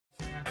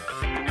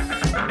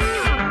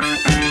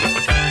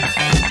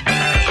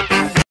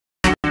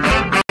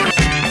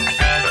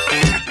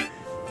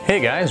Hey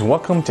guys,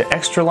 welcome to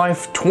Extra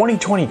Life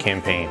 2020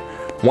 campaign.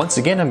 Once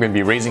again, I'm going to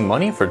be raising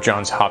money for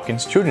Johns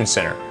Hopkins Children's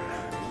Center.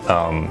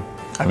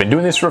 I've been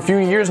doing this for a few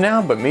years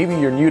now, but maybe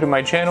you're new to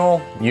my channel,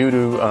 new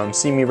to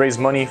see me raise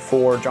money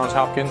for Johns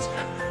Hopkins.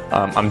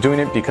 I'm doing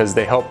it because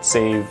they helped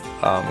save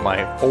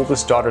my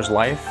oldest daughter's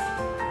life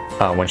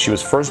when she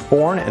was first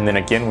born, and then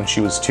again when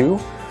she was 2.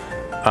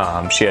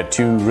 She had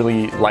 2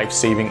 really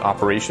life-saving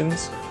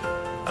operations.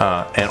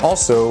 And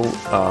also,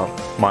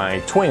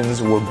 my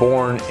twins were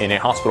born in a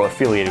hospital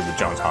affiliated with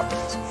Johns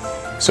Hopkins.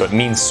 So it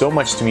means so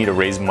much to me to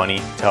raise money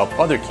to help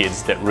other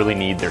kids that really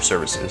need their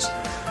services.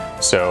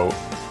 So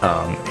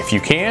if you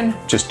can,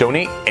 just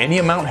donate. Any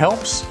amount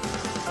helps.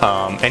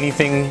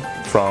 Anything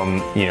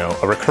from,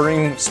 a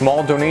recurring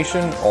small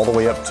donation all the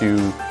way up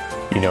to,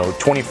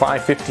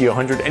 25, 50,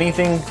 100,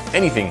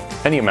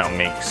 any amount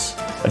makes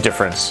a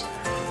difference.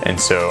 And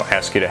so I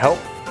ask you to help.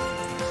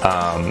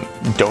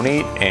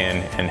 Donate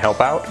and help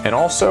out, and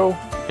also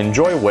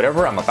enjoy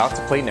whatever I'm about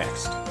to play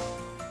next.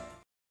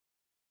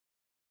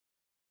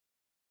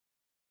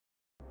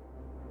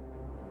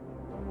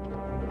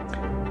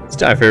 It's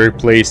time for Eric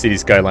Plays City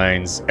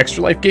Skylines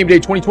Extra Life Game Day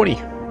 2020.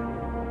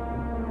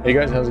 Hey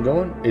guys, how's it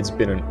going? It's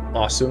been an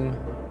awesome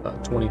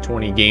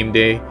 2020 game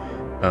day.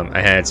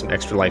 I had some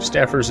Extra Life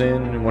staffers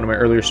in one of my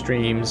earlier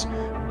streams.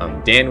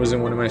 Dan was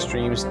in one of my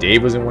streams.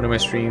 Dave was in one of my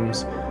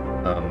streams.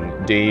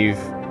 Dave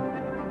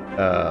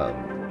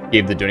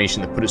gave the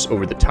donation that put us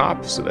over the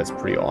top, so that's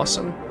pretty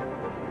awesome.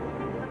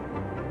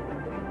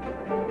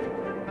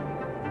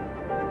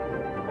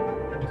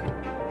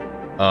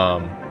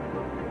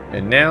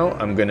 And now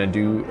I'm gonna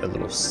do a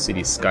little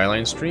City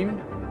Skyline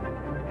stream.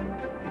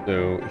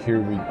 So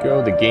here we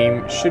go. The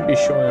game should be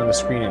showing on the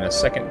screen in a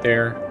second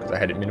there, because I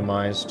had it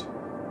minimized.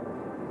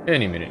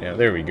 Any minute now.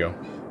 There we go.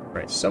 All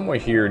right, somewhere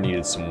here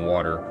needed some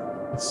water.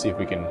 Let's see if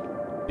we can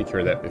take care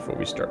of that before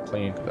we start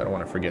playing, because I don't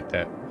want to forget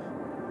that.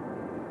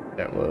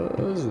 That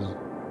was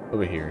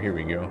over here. Here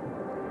we go.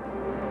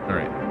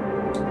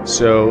 Alright.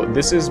 So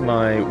this is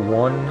my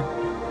one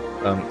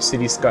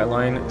City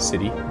Skyline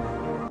city.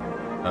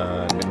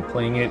 I've been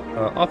playing it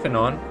off and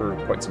on for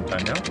quite some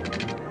time now.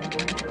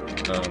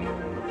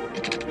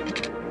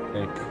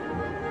 Like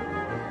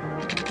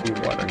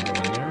water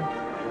going there.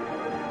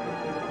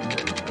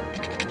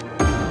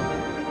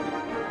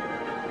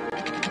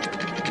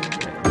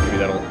 Maybe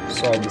that'll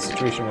solve the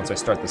situation once I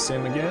start the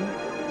sim again.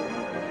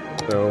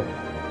 So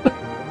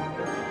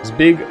I was a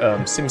big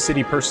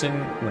SimCity person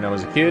when I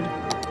was a kid.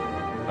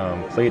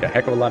 Played a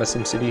heck of a lot of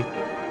SimCity.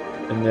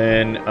 And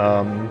then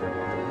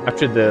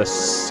after the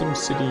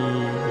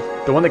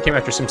SimCity... The one that came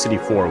after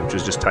SimCity 4, which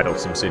was just titled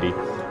SimCity,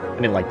 I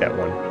didn't like that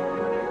one.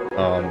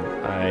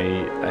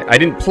 I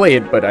didn't play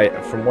it,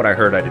 but from what I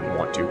heard, I didn't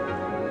want to.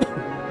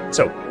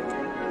 So,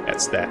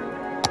 that's that.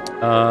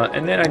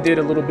 And then I did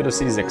a little bit of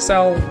Cities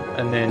XL,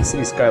 and then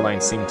City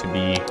Skylines seemed to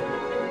be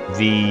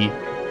the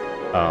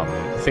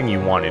thing you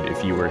wanted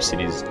if you were a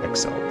Cities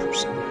XL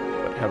person.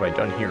 What have I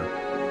done here?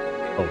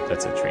 Oh,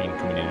 that's a train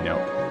coming in and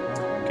out.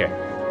 Okay,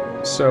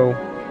 so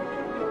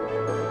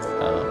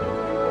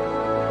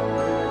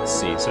let's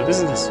see. So this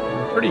is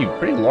a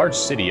pretty large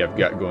city I've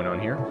got going on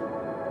here.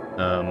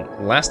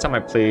 Last time I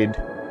played,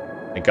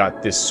 I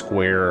got this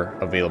square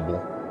available.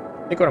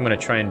 I think what I'm going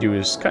to try and do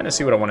is kind of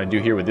see what I want to do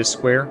here with this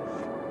square.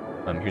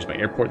 Here's my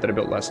airport that I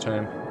built last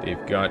time.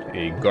 They've got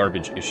a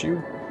garbage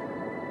issue.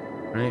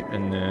 Right,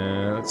 and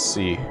let's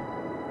see.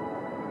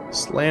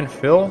 This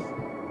landfill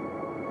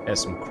has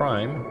some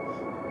crime.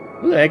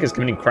 Who the heck is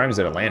committing crimes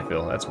at a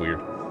landfill? That's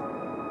weird.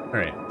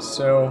 Alright,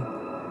 so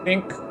I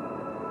think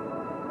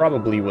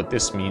probably what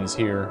this means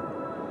here.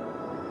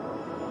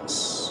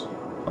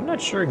 I'm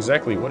not sure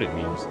exactly what it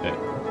means that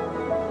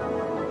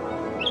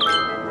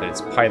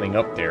it's piling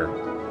up there.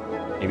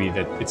 Maybe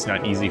that it's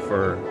not easy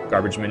for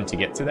garbage men to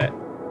get to that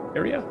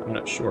area? I'm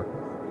not sure.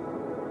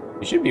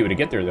 You should be able to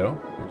get there though.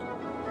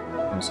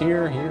 Comes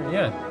here,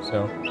 yeah.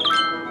 So,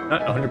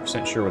 not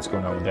 100% sure what's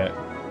going on with that.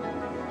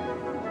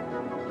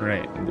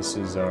 Alright, and this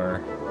is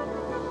our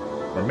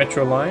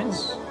metro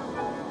lines.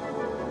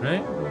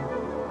 Right?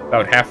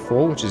 About half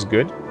full, which is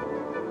good.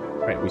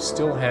 Alright, we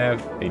still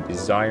have a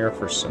desire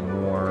for some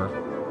more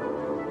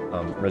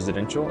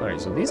residential.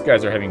 Alright, so these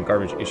guys are having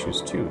garbage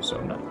issues too, so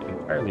I'm not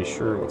entirely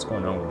sure what's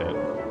going on with that.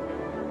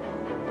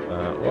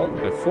 Well,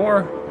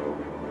 before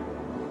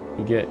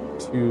we get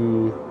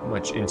too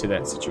much into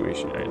that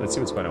situation. Alright, let's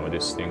see what's going on with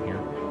this thing here.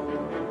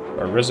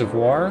 Our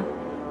reservoir,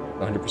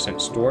 100%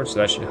 stored, so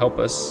that should help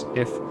us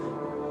if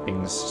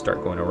things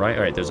start going awry.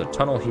 Alright, there's a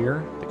tunnel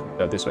here that comes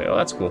out this way. Oh,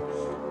 that's cool.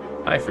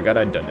 I forgot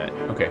I'd done that.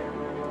 Okay.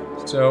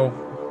 So,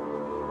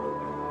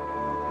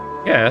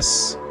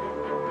 yes.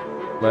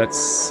 Let's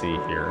see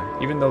here.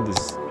 Even though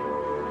this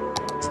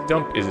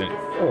dump isn't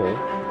full,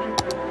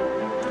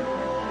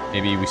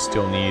 maybe we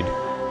still need...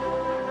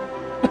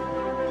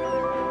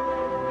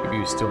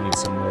 We still need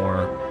some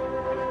more.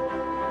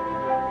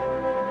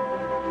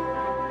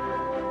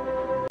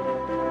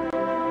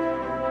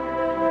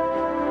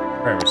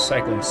 Alright,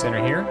 recycling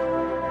center here.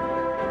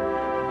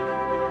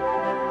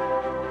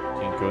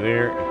 Can't go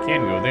there. It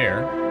can go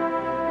there.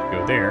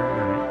 Go there.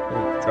 Alright,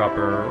 we'll drop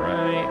her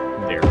right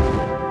there.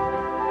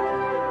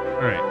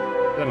 Alright,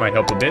 that might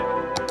help a bit.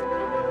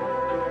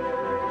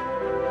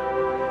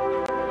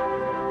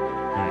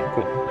 Alright,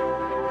 cool.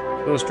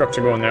 Those trucks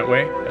are going that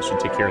way. That should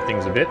take care of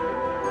things a bit.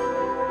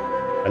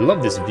 I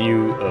love this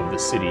view of the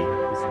city.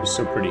 It's just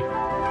so pretty.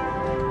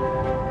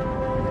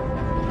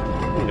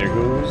 Oh, there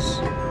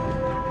goes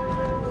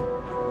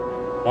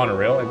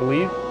monorail, I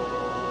believe.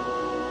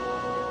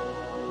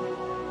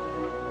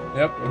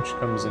 Yep, which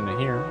comes into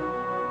here.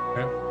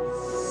 Okay.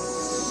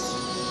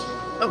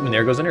 Oh, and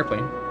there goes an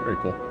airplane. Very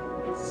cool.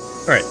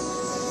 Alright.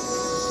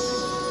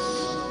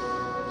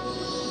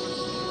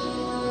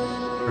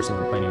 Person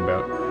complaining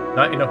about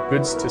not enough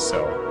goods to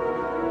sell.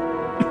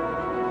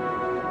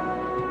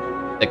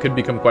 That could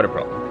become quite a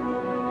problem.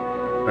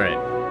 Alright.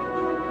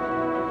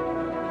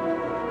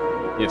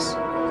 Yes.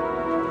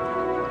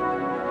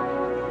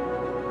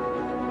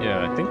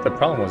 Yeah, I think the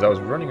problem was I was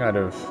running out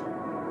of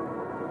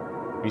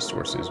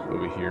resources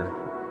over here.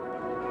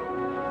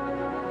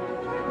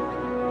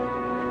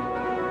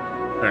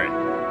 Alright.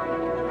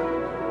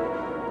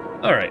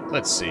 Alright,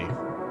 let's see.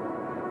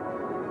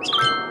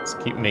 Let's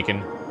keep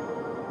making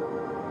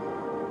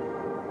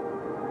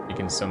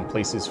some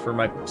places for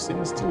my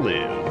citizens to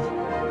live.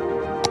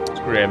 Let's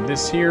grab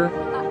this here.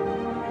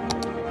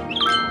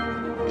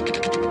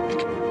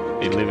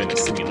 They live in a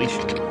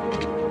simulation.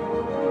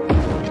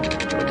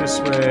 Go this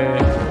way.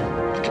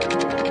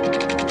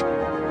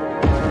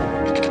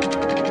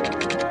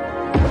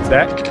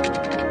 That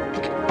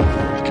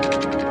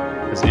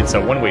because it's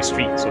a one-way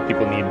street, so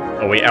people need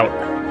a way out.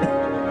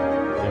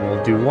 And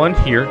we'll do one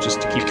here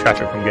just to keep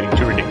traffic from getting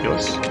too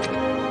ridiculous.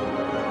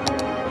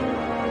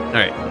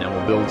 Alright, now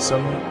we'll build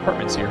some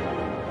apartments here.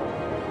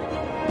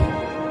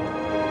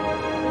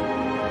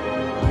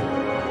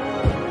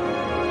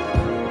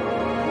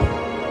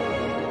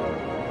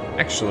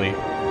 Actually,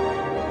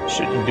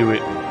 shouldn't do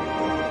it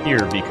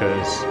here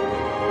because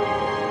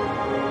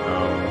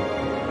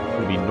it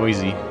would be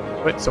noisy.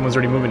 But someone's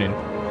already moving in.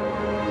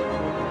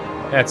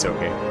 That's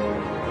okay.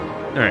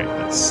 Alright,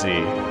 let's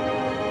see.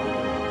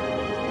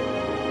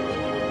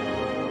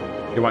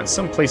 They want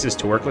some places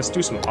to work. Let's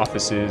do some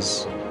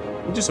offices.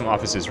 We'll do some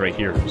offices right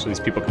here, so these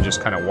people can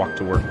just kind of walk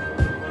to work.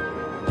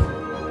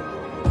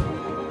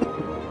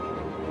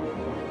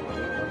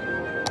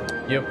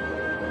 Yep.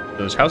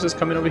 Those houses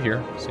coming over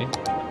here. See?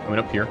 Coming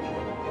up here.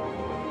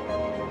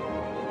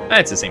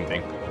 It's the same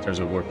thing in terms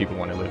of where people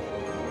want to live.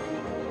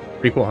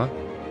 Pretty cool, huh?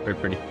 Very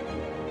pretty.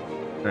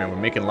 Alright, we're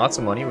making lots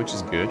of money, which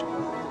is good.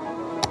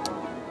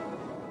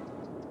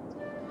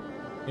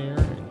 Here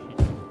and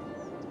here.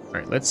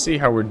 Alright, let's see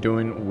how we're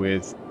doing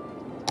with...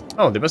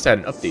 Oh, they must have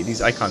had an update.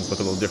 These icons look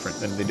a little different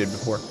than they did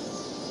before.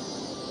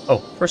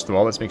 Oh, first of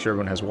all, let's make sure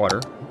everyone has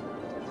water.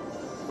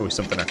 Always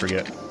something I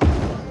forget.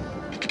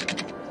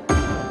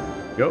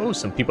 Go,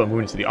 some people are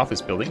moving to the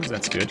office buildings.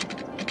 That's good.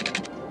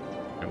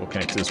 Alright, we'll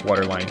connect to this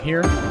water line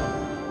here.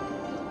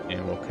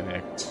 And we'll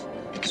connect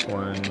this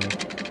one...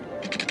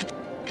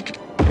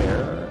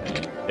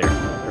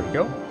 There we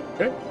go.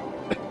 Okay.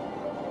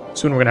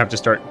 Soon we're gonna have to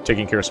start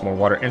taking care of some more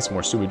water and some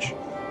more sewage.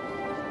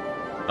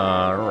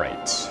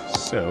 Alright.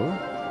 So,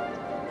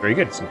 very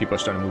good. Some people are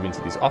starting to move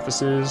into these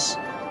offices.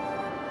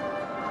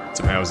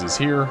 Some houses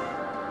here.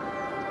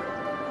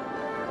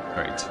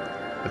 Alright.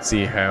 Let's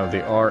see how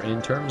they are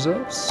in terms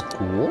of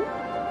school.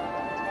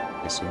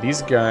 Okay, so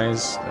these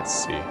guys, let's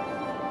see.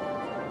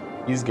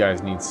 These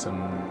guys need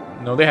some...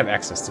 No, they have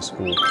access to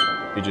school.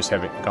 They just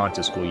haven't gone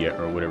to school yet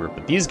or whatever.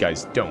 But these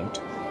guys don't.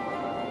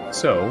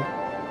 So,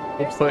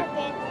 we'll put...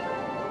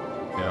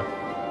 Yeah.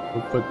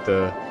 We'll put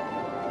the...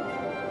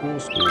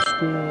 School.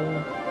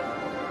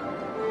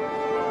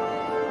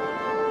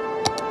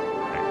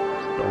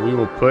 Right. So we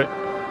will put...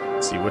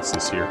 Let's see, what's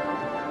this here?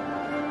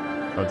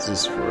 Oh, this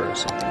is for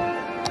something...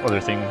 Other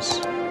things.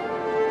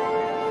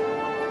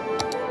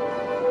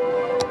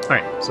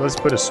 Alright, so let's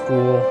put a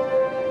school...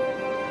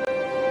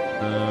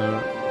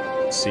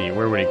 let's see,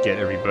 where would it get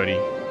everybody?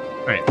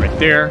 Alright, right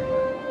there.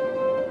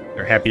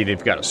 They're happy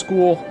they've got a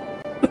school.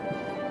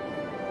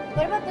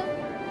 What about them?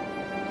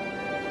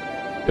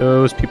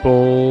 Those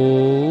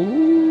people...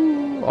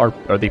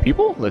 Are they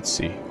people? Let's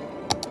see.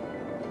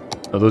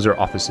 Oh, those are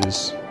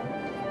offices.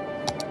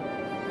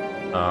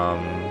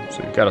 So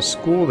we've got a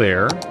school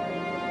there.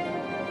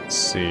 Let's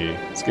see.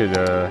 Let's get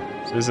a...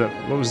 So is that,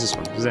 what was this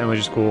one? Is that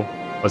elementary school?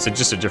 Oh, it's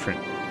just a different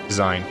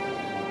design.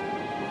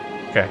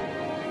 Okay.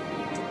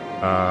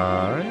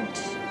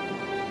 Alright.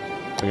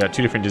 We got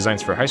two different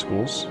designs for high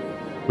schools.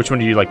 Which one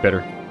do you like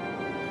better?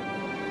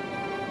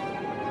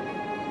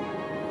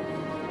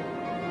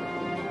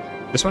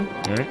 This one?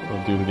 Alright,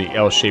 we'll do the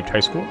L-shaped high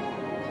school.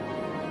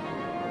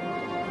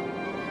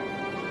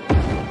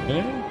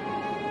 Okay.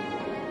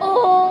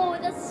 Oh,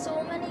 that's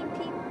so many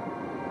people.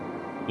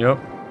 Yep.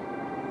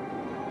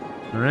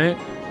 Alright.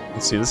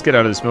 Let's see, let's get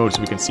out of this mode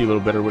so we can see a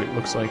little better what it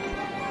looks like.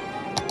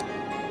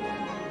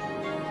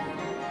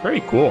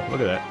 Very cool,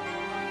 look at that.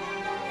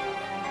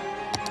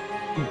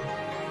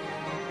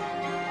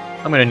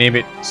 I'm gonna name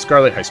it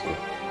Scarlet High School.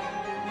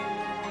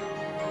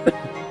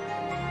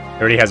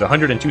 already has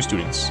 102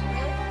 students.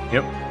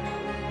 Yep.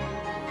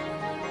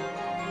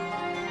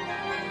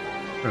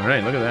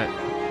 Alright, look at that.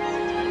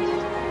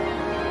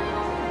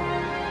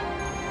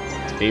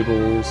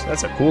 Tables.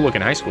 That's a cool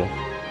looking high school.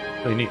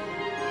 Really neat.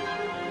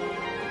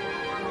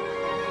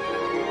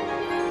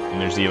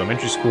 And there's the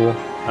elementary school.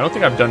 I don't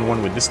think I've done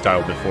one with this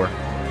style before.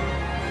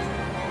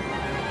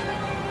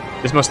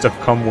 This must have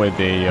come with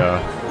a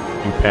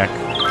new pack.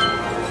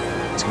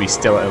 It's gonna be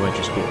Stella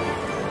Elementary School.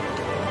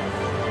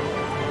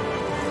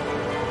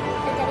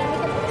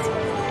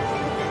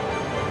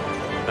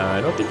 I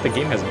don't think the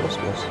game has middle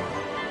schools.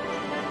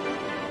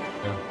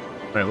 Yeah.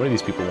 Alright, what do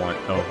these people want?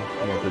 Oh,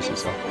 more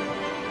business stuff.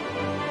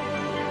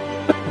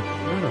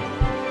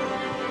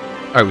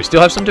 Alright, we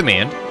still have some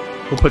demand.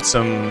 We'll put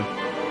some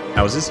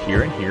houses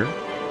here and here,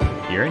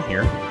 here and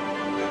here.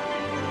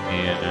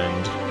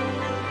 And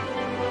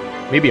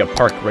maybe a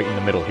park right in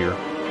the middle here.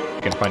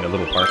 You can find a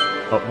little park.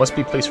 Oh, it must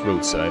be placed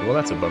roadside. Well,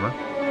 that's a bummer.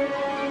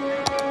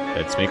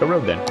 Let's make a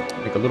road then.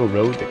 Make a little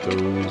road that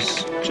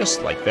goes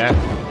just like that.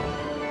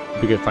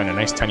 We could find a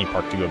nice tiny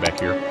park to go back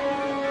here.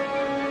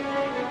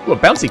 Ooh, a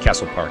bouncy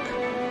castle park.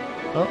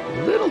 Oh,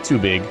 a little too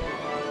big. A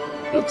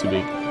little too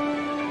big.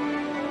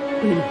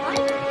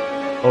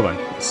 Hold on.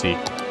 Let's see.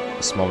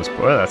 The smallest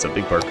park. Oh, that's a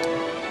big park.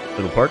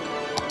 Little park.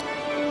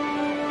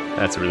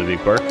 That's a really big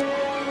park.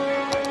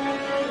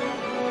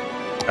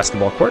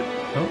 Basketball court.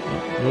 Oh,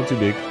 a little too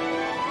big.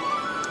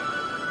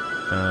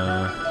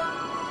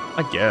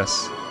 I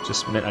guess.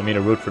 Just meant I made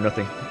a road for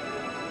nothing.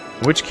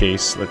 In which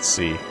case, let's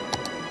see.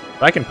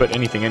 I can put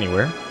anything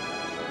anywhere.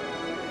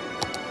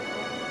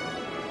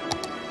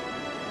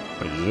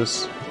 What is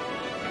this?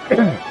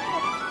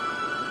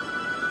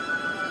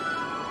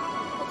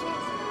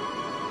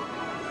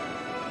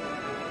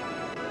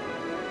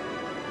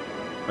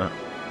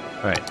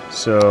 Alright,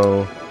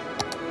 so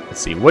let's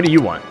see. What do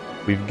you want?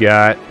 We've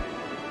got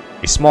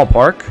a small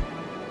park,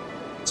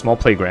 small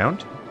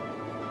playground,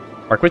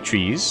 park with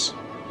trees,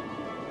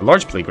 a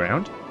large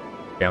playground,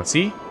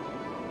 bouncy,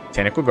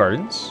 botanical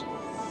gardens,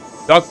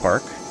 dog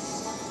park,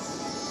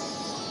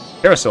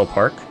 carousel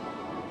park,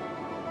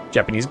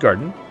 Japanese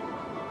garden,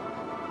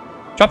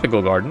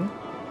 tropical garden,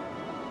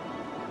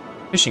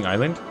 fishing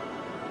island,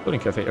 building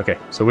cafe. Okay,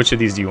 so which of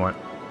these do you want?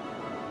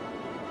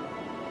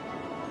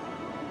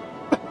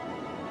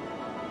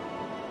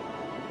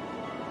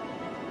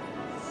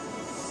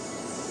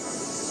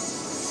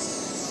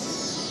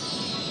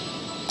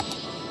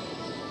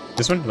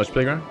 This one? Large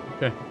playground?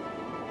 Okay.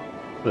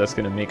 Well, that's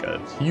gonna make a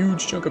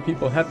huge chunk of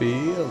people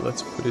happy.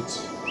 Let's put it...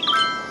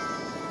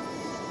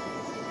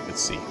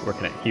 Let's see. Where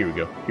can I... Here we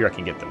go. Here I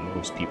can get the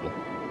most people.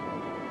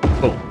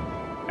 Boom.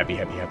 Happy,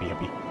 happy, happy,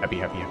 happy. Happy,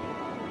 happy, happy.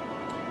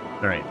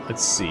 Alright,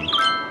 let's see.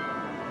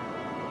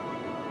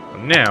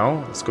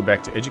 Now, let's go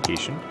back to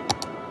education.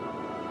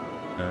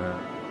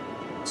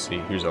 Let's see.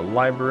 Here's a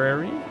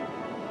library.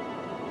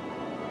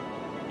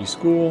 New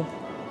school.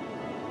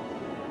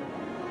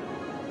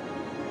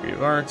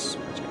 Creative arts.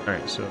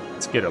 Alright, so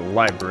let's get a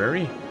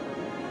library.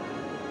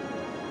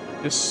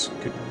 This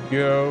could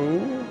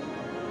go...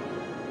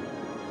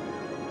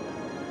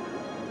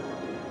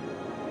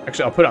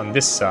 Actually, I'll put it on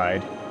this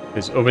side,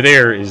 because over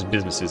there is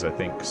businesses, I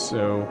think.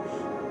 So,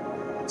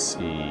 let's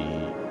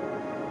see...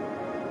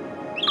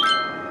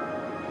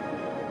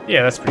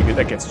 Yeah, that's pretty good.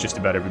 That gets just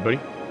about everybody.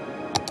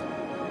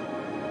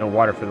 No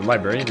water for the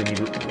library. They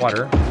need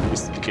water,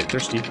 just to get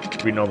thirsty,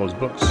 reading all those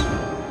books.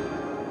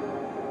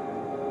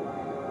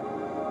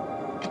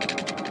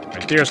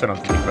 There, so I don't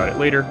have to think about it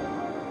later.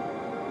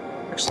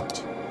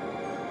 Excellent.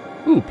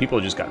 Ooh, people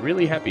just got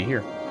really happy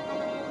here.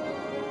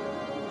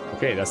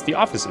 Okay, that's the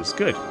offices.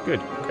 Good, good.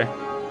 Okay.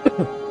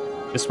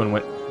 This one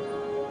went...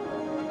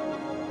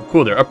 Oh,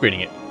 cool, they're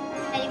upgrading it.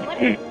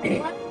 Hey,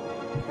 what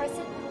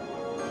person?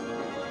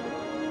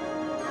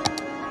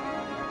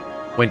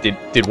 Wait,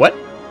 did what?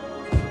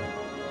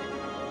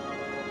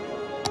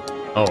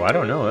 Oh, I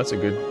don't know. That's a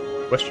good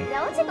question.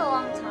 That would take a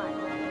long time.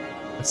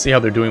 Let's see how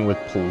they're doing with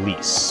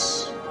police.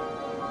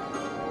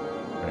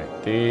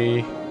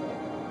 They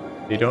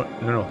don't,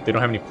 no, they don't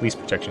have any police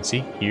protection.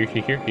 See? Here,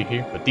 here, here, here,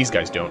 here. But these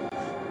guys don't.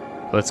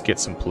 Let's get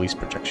some police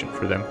protection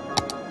for them.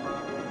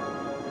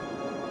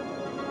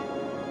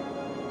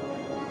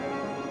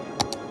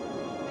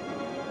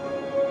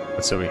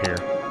 What's over here?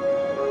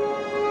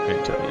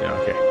 Yeah,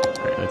 okay.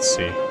 Alright, let's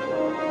see.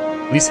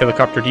 Police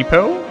helicopter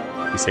depot.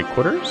 Police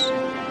headquarters.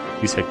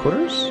 Police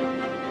headquarters.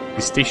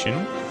 Police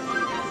station.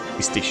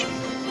 Police station.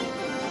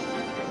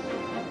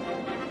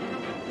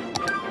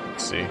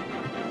 Let's see.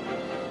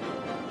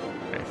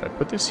 If I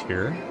put this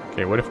here...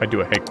 Okay, what if I do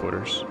a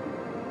headquarters?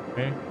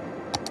 Okay.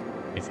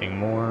 Anything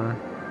more?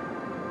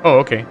 Oh,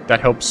 okay.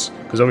 That helps.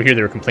 Because over here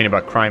they were complaining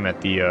about crime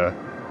at the,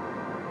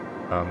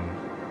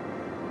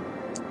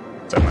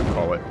 what's I might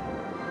call it?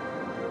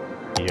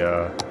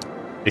 The,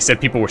 they said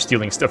people were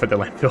stealing stuff at the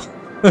landfill.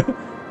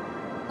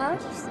 Why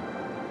would you say?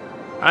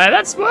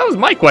 That was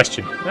my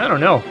question. I don't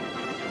know.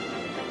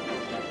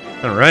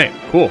 Alright,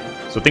 cool.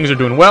 So things are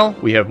doing well.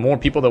 We have more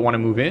people that want to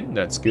move in.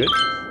 That's good.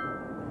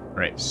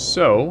 Alright,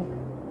 so...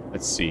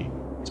 Let's see.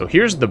 So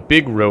here's the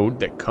big road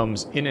that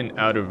comes in and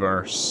out of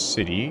our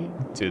city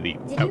to the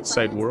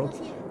outside world.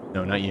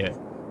 No, not yet.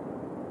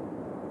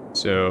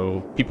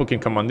 So people can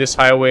come on this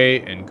highway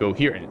and go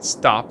here, and it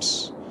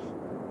stops.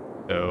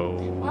 So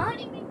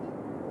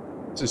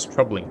this is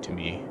troubling to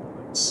me.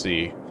 Let's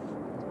see.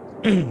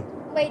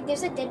 Wait,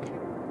 there's a dead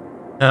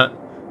person.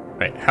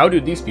 Right, how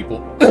do these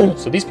people...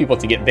 so these people,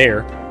 to get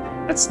there,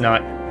 that's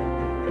not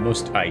the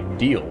most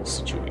ideal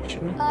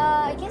situation.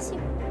 I guess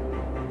you...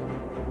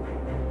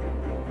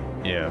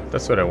 Yeah,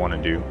 that's what I want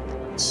to do.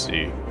 Let's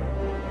see.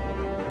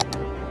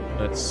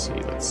 Let's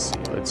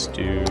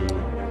do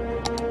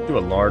a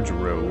large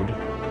road.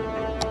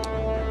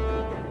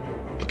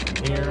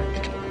 Here.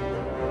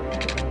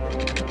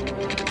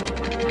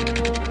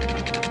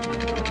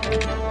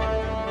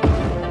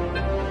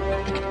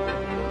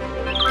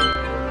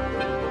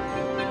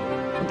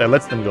 That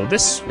lets them go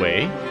this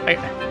way. I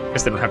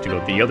guess they don't have to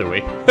go the other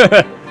way.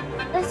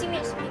 Let's see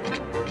me speak.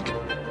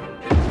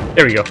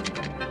 There we go.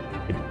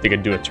 They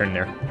could do a turn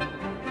there.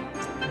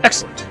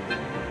 Excellent.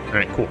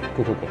 Alright, cool.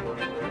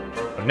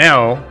 So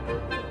now,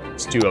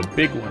 let's do a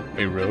big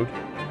one-way road.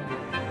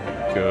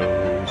 It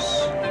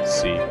goes... Let's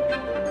see.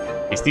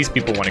 In case these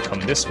people want to come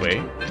this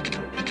way.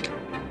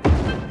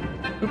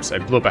 Oops, I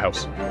blew up a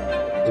house.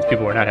 Those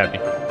people were not happy.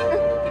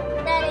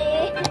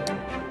 Daddy.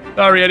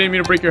 Sorry, I didn't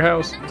mean to break your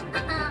house.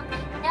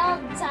 They'll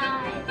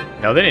die.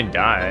 No, they didn't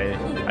die.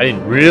 I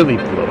didn't really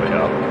blow it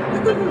up.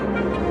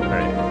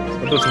 Alright, so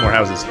we'll build some more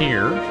houses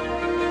here.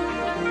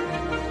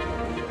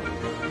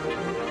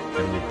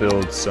 And we'll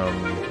build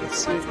some...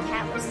 Let's see.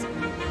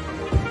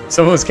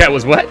 Someone's cat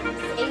was what?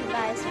 Saved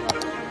by his father.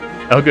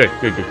 Oh, good.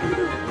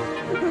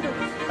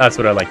 That's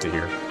what I like to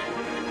hear.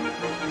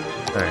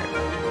 Alright,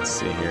 let's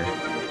see here.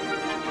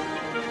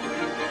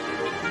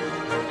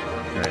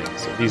 Alright,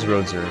 so these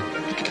roads are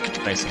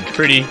nice and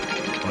pretty.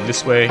 Going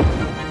this way.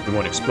 We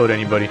won't explode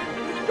anybody.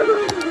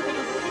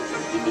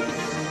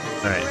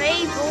 Alright.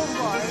 Gray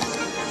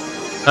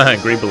Boulevard.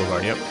 Gray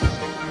Boulevard, yep.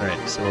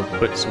 Alright, so we'll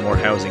put some more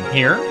housing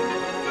here.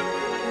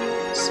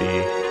 Let's see.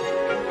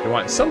 I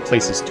want some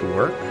places to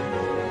work.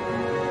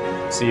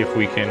 Let's see if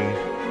we can...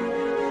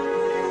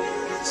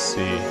 Let's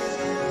see.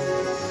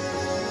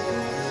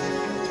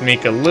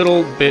 Make a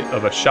little bit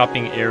of a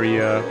shopping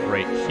area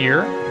right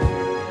here.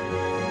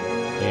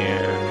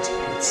 And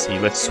let's see,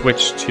 let's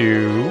switch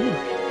to...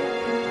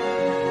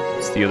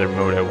 What's the other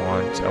mode I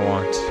want? I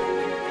want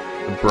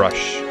the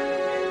brush.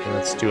 So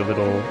let's do a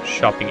little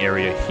shopping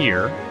area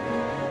here.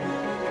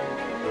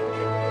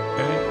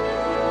 Okay.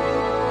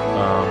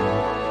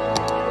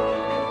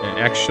 And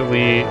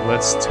actually,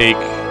 let's take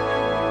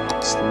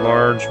this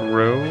large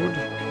road.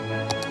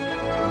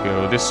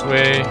 Go this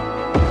way.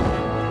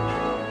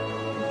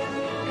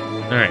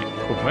 Alright,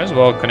 cool. Might as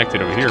well connect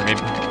it over here,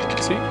 maybe.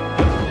 Let's see?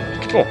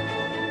 Cool.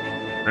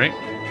 Alright.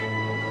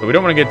 But we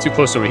don't want to get too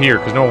close over here,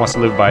 because no one wants to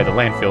live by the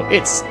landfill.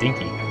 It's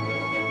stinky.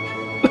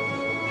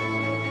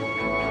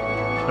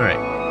 Alright.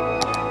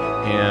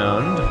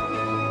 And...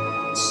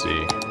 let's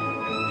see.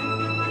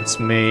 Let's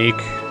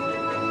make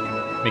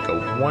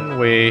a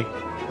one-way...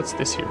 What's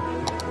this here?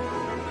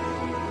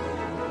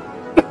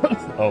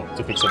 Oh,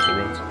 to fix up the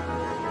roads.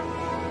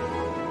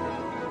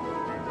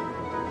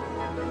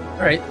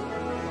 Alright.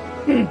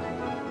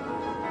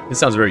 This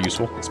sounds very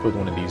useful. Let's build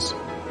one of these.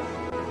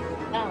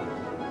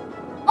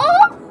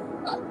 Oh!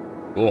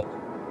 Cool.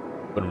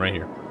 Put them right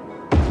here.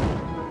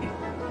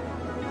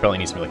 Probably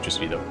need some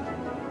electricity, though.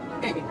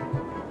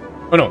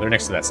 Oh no, they're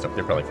next to that stuff.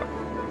 They're probably fine.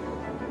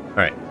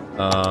 Alright.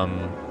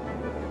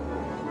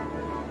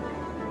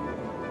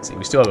 Let's see,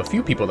 we still have a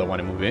few people that want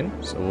to move in,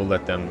 so we'll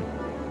let them...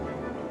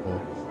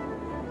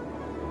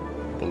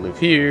 We'll live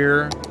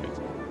here.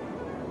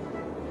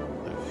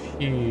 Live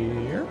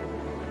here.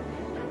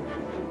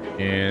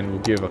 And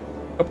we'll give a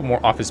couple more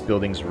office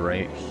buildings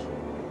right here.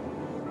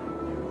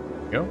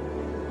 There we go.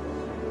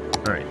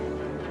 Alright.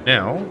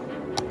 Now...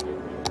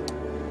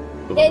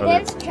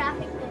 There's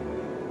traffic there.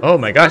 Oh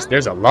my gosh,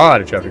 there's a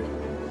lot of traffic.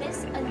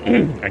 There's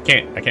I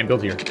can't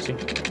build here. See?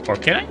 Or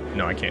can I?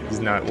 No, I can't. This is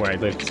not where I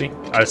live. See?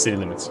 Out of city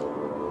limits.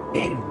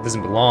 It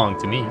doesn't belong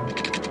to me.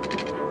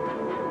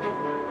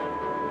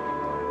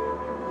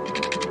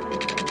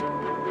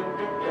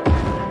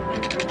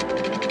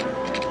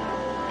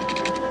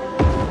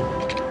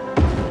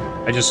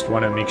 I just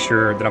want to make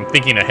sure that I'm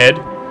thinking ahead,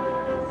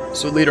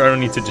 so later I don't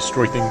need to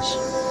destroy things.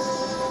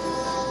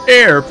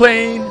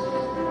 Airplane!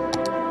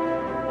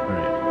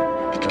 Alright.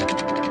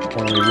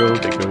 One-way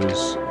road that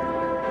goes,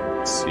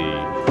 let's see,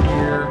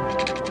 here,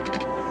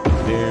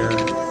 there.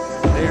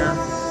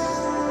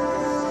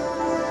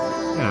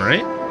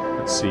 Alright.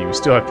 Let's see, we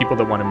still have people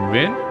that want to move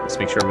in. Let's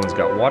make sure everyone's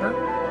got water.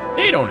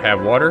 They don't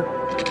have water.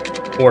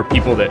 Or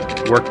people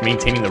that work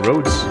maintaining the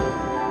roads.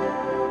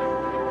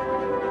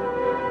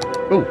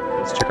 Oh,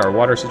 let's check our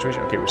water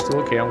situation. Okay, we're still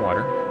okay on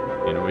water.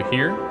 And over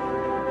here,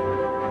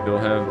 we'll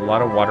have a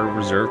lot of water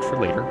reserved for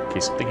later, in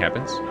case something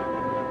happens.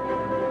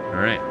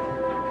 Alright.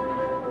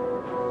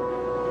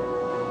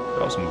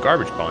 Oh, some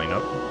garbage piling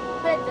up.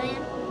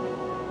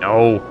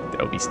 No,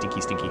 that would be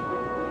stinky.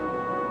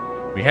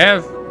 We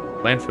have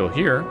landfill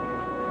here.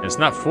 It's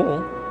not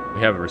full.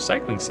 We have a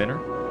recycling center.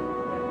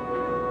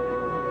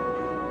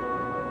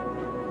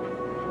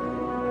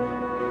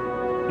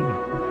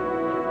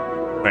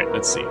 Alright,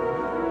 let's see.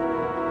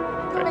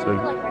 Alright, so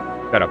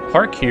we've got a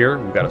park here,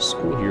 we've got a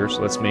school here,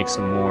 so let's make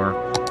some more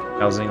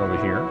housing over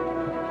here.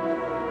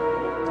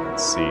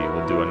 Let's see,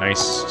 we'll do a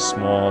nice,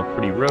 small,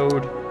 pretty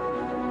road.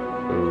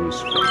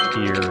 Goes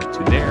from here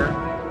to there.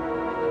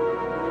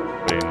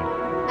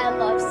 I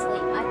love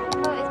sleep. I think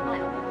it's my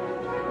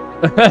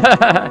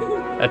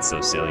own. That's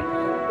so silly.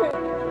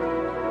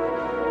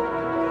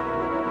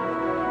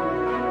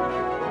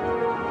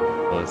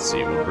 Let's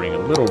see, we'll bring a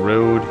little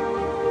road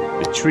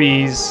with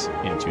trees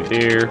into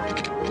there.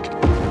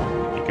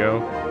 There you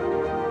go.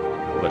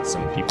 Let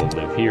some people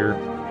live here.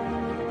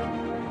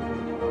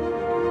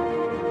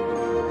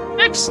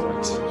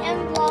 Excellent.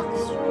 And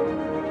blocks.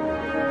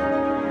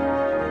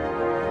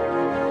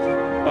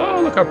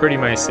 Oh, look how pretty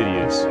my city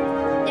is.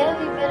 It'll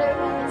be better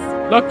when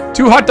it's... Look,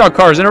 2 hot dog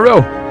cars in a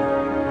row.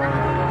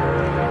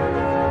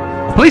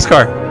 A police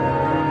car.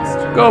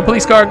 Go,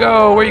 police car,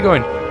 go. Where are you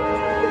going?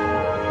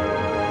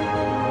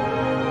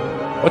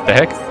 What the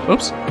heck?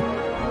 Oops.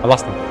 I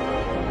lost him.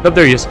 Nope,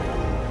 there he is.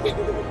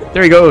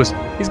 There he goes.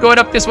 He's going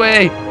up this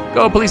way.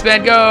 Go,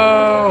 policeman,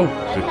 go.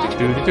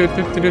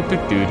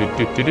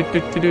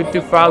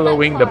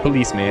 Following the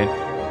policeman.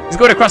 He's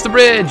going across the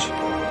bridge.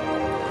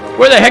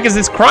 Where the heck is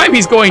this crime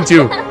he's going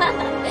to?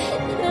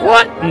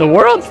 What in the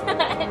world?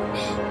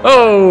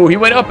 Oh, he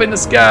went up in the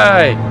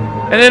sky.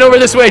 And then over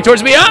this way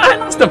towards me. Ah, I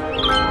lost him.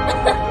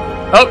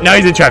 Oh, now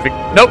he's in traffic.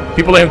 Nope,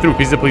 people let him through.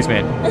 He's a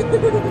policeman.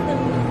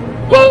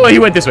 Whoa, he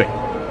went this way.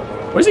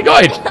 Where's he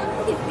going?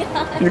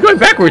 He's going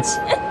backwards.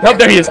 Nope,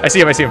 there he is. I see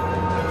him, I see him.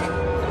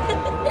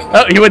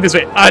 Oh, he went this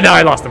way. Ah, now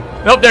I lost him.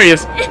 Nope, there he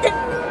is.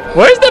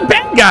 Where's the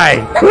bad guy?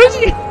 Where's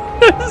he?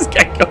 Where's this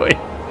guy going?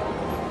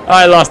 Oh,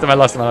 I lost him, I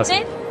lost him, I lost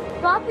him. They're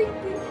dropping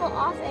people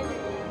off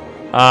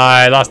everywhere.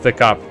 I lost the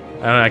cop.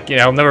 I don't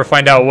know, I'll never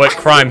find out what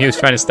crime he was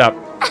trying to stop.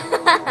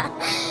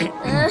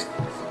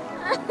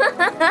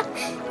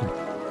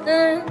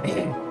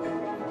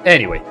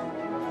 Anyway.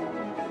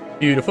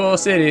 Beautiful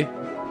city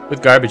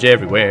with garbage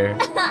everywhere.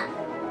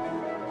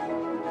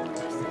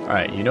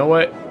 Alright, you know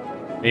what?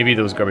 Maybe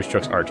those garbage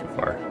trucks are too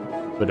far.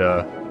 But,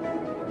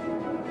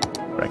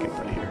 what I can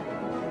put here.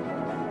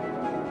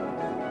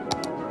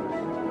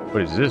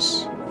 What is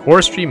this?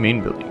 Forestry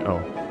main building.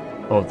 Oh.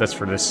 Oh, that's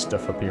for this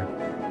stuff up here.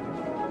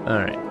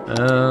 Alright,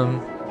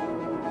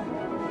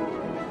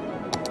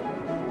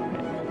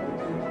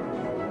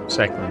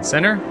 Cycling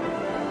center.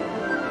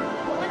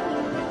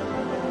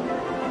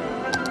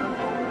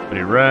 Put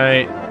it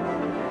right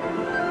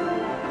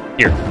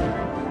here.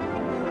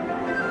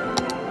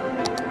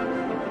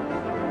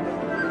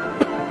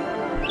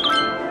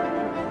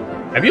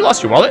 Have you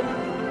lost your wallet?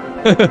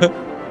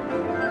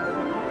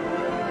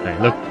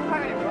 Alright,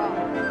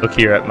 look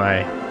here at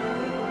my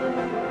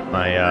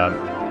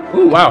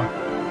ooh, wow.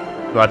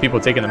 A lot of people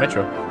taking the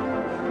metro.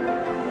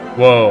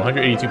 Whoa,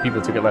 182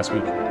 people took it last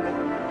week.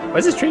 Why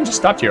is this train just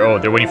stopped here? Oh,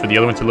 they're waiting for the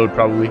other one to load,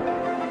 probably.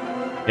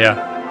 Yeah.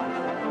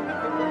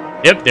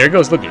 Yep, there it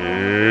goes. Look.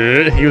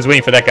 He was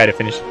waiting for that guy to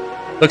finish.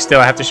 Look,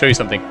 Stella, I have to show you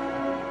something.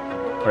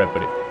 Where'd I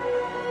put it?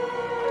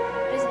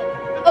 What is it?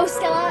 Oh,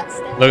 Stella.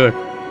 Look, look.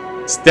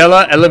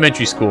 Stella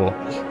Elementary School.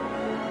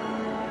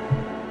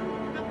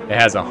 It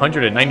has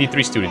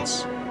 193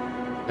 students.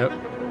 Yep.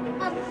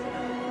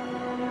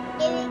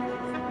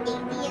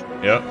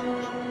 Yep.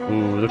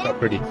 Ooh, look how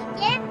pretty.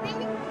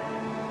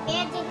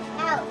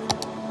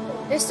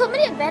 There's so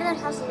many abandoned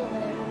houses over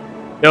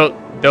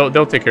there.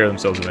 They'll take care of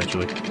themselves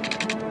eventually.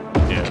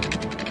 Yeah.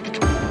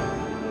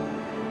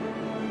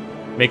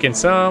 Making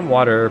some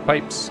water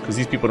pipes because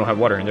these people don't have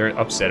water and they're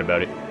upset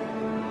about it.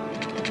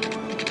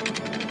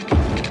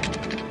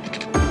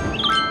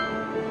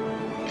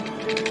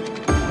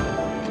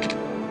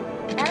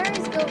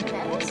 Batteries go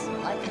metals?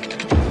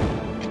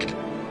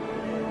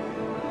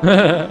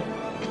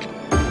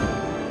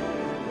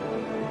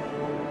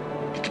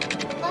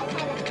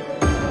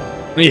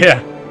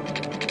 Yeah.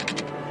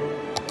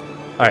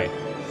 Alright.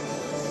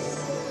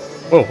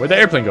 Whoa, where'd the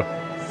airplane go?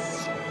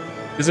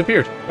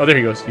 Disappeared. Oh, there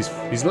he goes.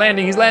 He's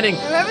landing, he's landing.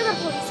 Remember the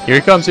police? Here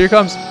he comes, here he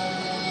comes.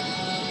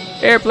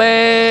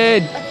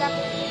 Airplane! What's that?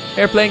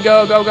 Airplane,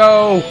 go, go,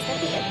 go! Is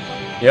that the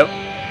airport? Yep.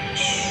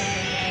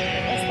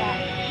 What's that?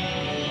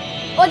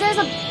 Oh, there's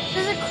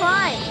a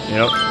crime.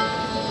 Yep.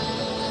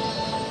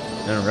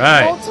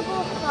 Alright.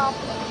 Multiple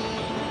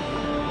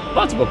problems.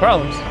 Multiple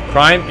problems.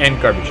 Crime and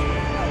garbage.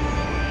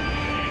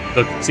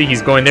 Look, see,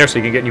 he's going there so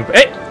he can get new...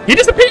 Hey! He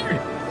disappeared!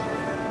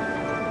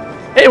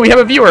 Hey, we have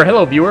a viewer.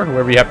 Hello, viewer,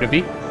 whoever you happen to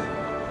be.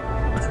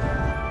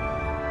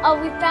 Oh,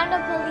 we found a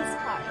police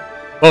car.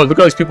 Oh, look at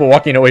all these people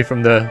walking away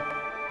from the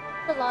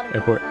There's a lot of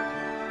airport. them.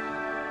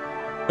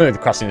 Look, they're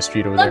crossing the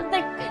street over there.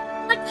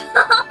 Look.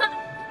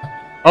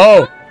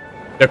 Oh!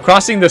 They're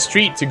crossing the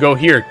street to go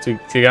here, to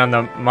get on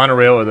the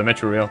monorail or the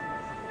metro rail.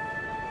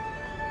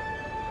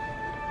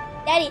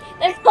 Daddy,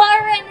 the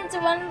car ran into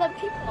one of the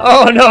people.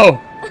 Oh, no!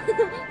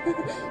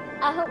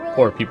 I hope really,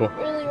 Poor people.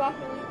 really rock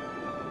really.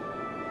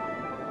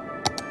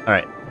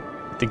 Alright.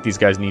 think these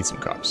guys need some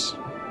cops.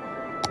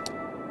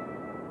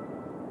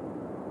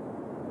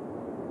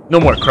 No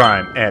more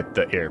crime at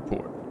the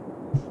airport.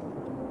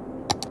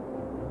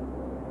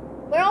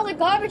 Where are all the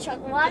garbage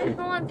trucks? Why is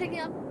no one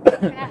picking up the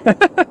trash?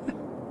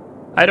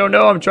 I don't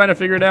know. I'm trying to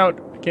figure it out.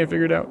 I can't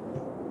figure it out.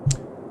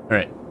 All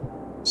right.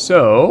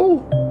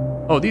 So,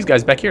 oh, these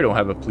guys back here don't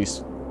have a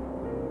police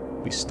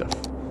stuff.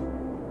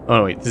 Oh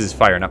no, wait, this is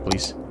fire, not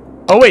police.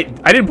 Oh wait,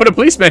 I didn't put a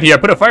policeman here. I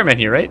put a fireman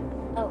here, right?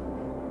 Oh.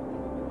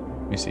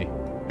 Let me see.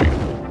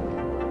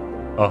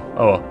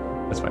 Oh,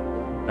 that's fine.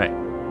 All right.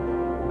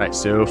 All right.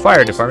 So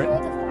fire department.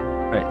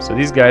 All right. So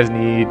these guys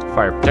need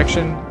fire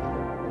protection.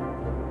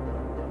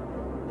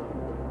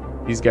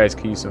 These guys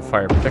can use some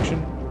fire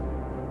protection.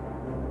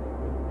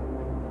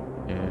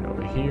 And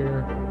over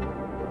here.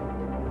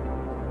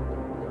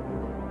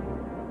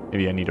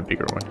 Maybe I need a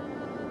bigger one.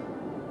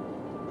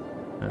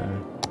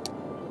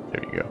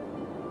 There you go.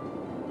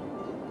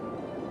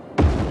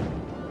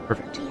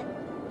 Perfect.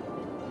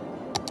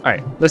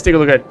 Alright, let's take a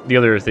look at the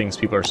other things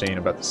people are saying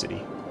about the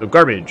city. So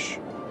garbage.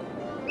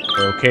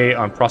 We're okay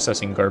on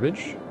processing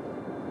garbage.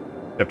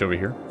 Except over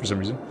here, for some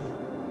reason.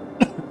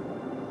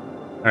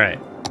 Alright.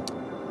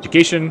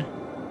 Education.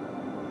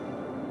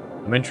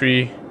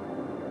 Elementary.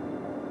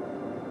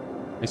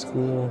 High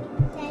school.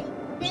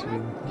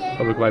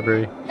 Public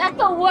library. That's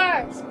the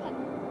worst.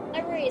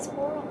 Library is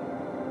horrible.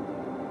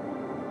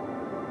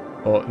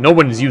 Well, no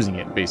one is using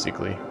it,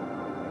 basically.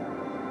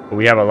 But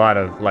we have a lot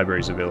of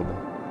libraries available.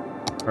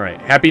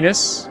 Alright,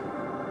 happiness.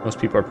 Most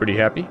people are pretty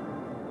happy.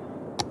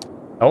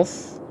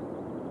 Health.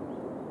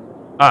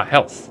 Ah,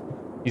 health.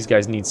 These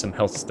guys need some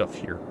health stuff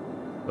here.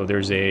 So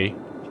there's a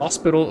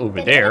hospital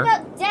over there.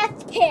 What about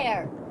death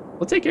care?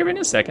 We'll take care of it in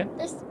a second.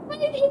 There's so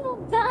many people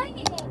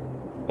dying.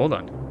 Hold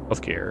on.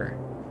 Healthcare.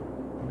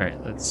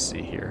 Alright, let's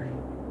see here.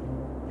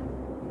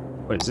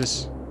 What is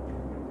this?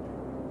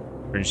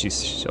 Emergency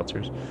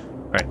shelters.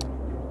 Alright.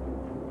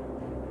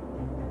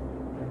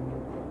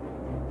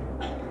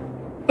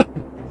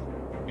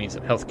 We need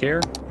some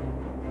healthcare.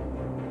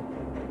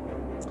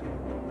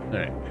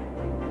 Alright.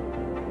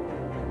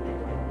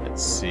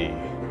 Let's see.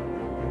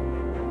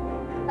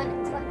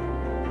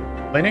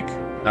 Clinic?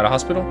 Not a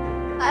hospital?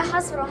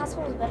 Hospital is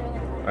better than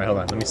clinic. Alright, hold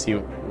on. Let me see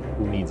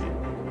who needs it.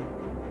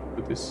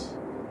 Put this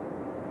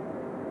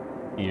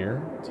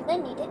here. Do they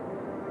need it?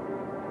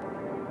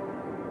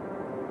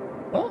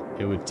 Well,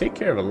 it would take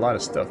care of a lot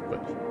of stuff, but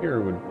here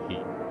would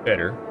be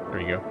better. There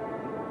you go.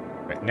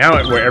 Right, now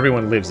where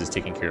everyone lives is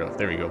taken care of.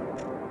 There we go.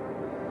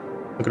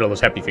 Look at all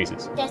those happy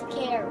faces. Death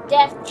care.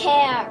 Death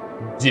care.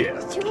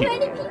 Death Too care.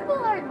 many people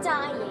are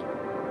dying.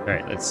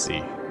 Alright, let's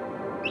see.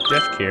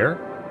 Death care.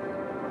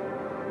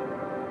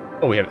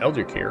 Oh, we have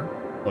elder care.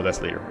 Oh,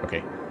 that's later.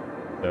 Okay.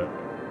 The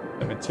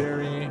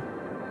cemetery.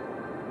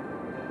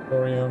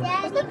 Aquarium.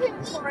 What's the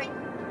crematorium?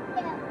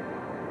 Yeah.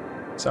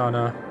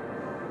 Sauna.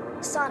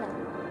 Sauna.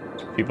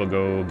 People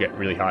go get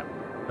really hot.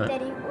 Huh.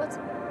 Daddy, what's...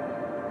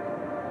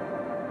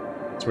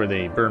 That's where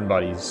they burn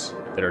bodies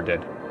that are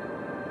dead.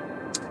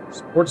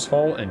 Sports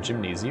hall and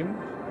gymnasium.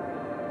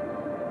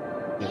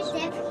 Yes.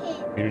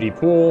 Community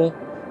pool.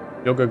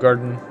 Yoga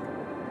garden.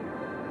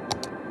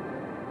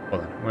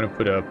 Hold on. I'm going to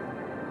put a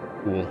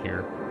pool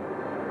here.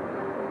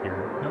 Here.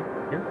 No,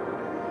 here.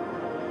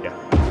 Yeah.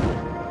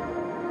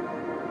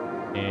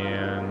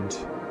 And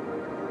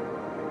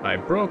I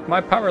broke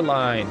my power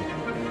line.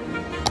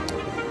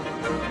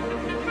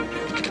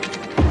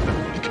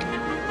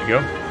 There you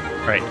go.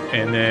 All right,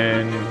 and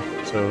then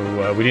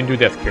so we didn't do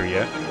death care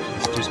yet.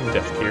 Let's do some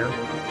death care.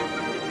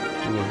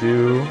 We will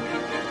do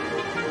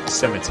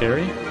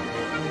cemetery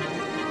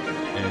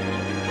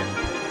and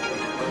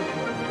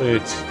put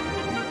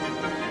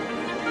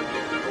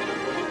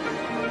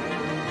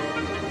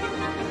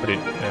it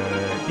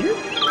here.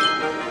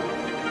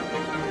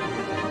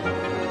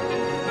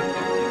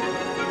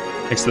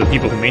 Next to the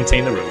people who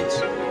maintain the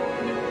roads.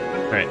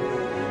 Alright.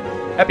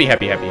 Happy,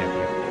 happy, happy, happy,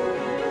 happy.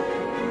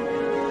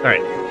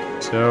 Alright,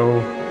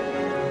 so...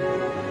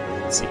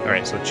 Let's see.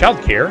 Alright, so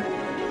childcare.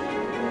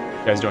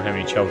 You guys don't have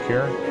any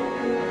childcare.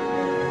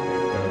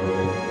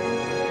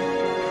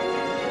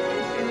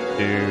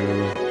 Do...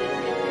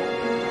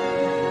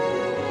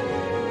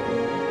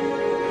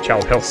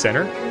 Child Health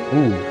Center.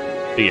 Ooh,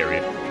 big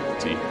area.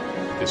 Let's see.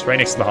 It's right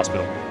next to the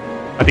hospital.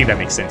 I think that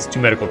makes sense. Two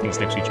medical things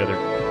next to each other.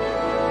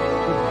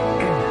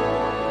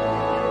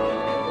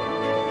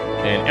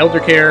 And elder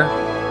care.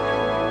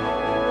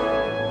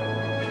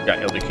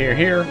 Got elder care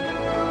here.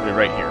 Put it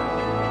right here.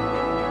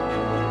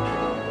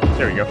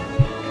 There we go.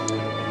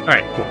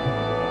 Alright, cool.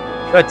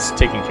 That's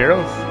taken care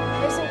of.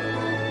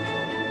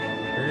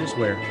 Here's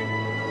where?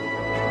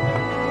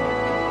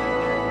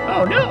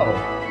 Oh no!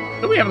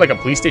 Don't we have like a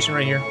police station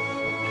right here?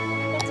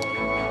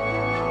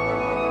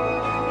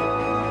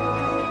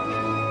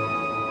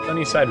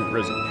 Sunnyside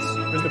Residence.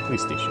 Where's the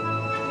police station?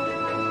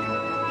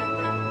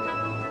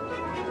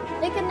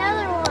 Make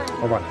another one.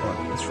 Hold on.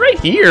 It's right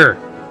here!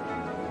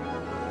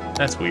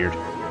 That's weird.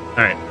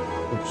 Alright.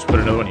 We'll just put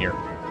another one here.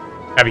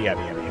 Happy,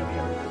 happy, happy, happy,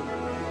 happy.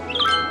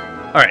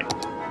 Alright.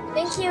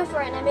 Thank you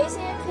for an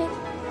amazing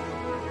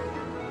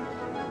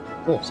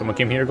Cool. Someone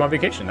came here to go on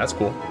vacation. That's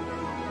cool.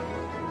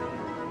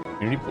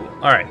 Community pool.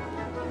 All right.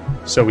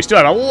 So we still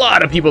have a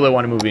lot of people that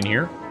want to move in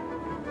here.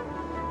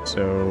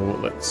 So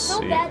let's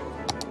see. Bad.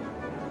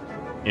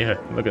 Yeah,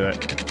 look at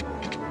that.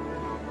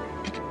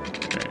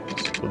 Alright,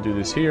 so we'll do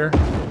this here.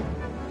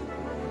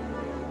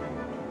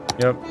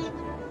 Yep.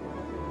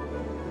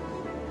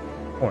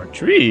 More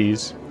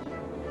trees.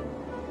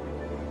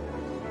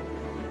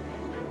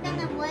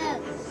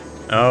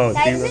 Oh,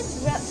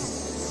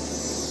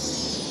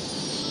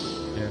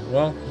 yeah,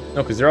 well,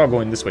 no, because they're all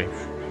going this way.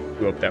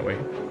 Go up that way.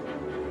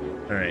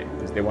 Alright,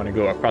 because they want to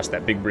go across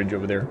that big bridge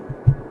over there.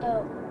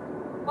 Oh.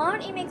 Why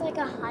don't you make like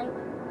a highway?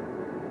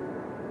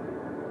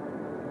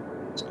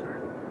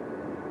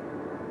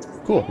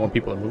 Cool, more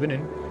people are moving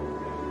in.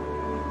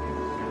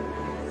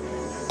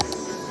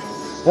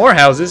 More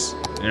houses.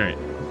 Alright.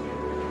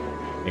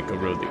 Make a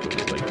road that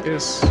goes like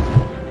this.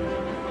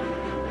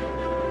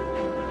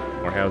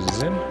 More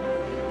houses in.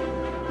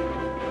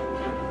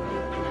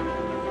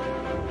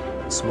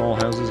 Small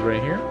houses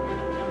right here.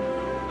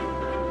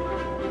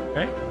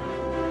 Okay.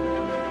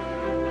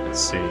 Let's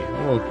see.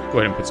 We'll go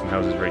ahead and put some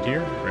houses right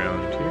here,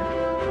 around here.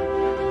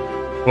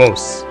 Whoa.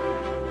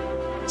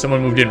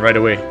 Someone moved in right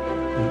away.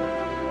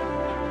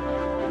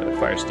 At the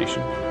fire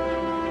station.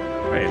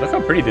 Alright, look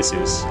how pretty this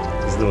is.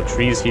 These little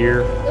trees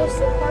here.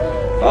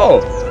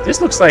 Oh,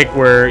 this looks like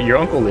where your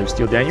uncle lives,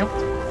 Steel Daniel.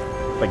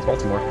 Like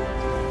Baltimore.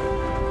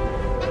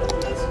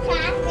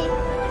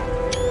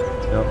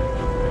 No.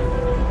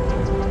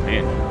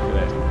 Man, look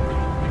at that.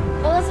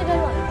 Oh, that's a good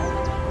one.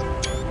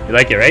 You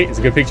like it, right? It's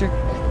a good picture?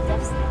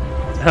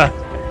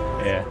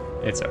 Yeah,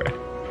 it's alright.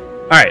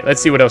 Alright,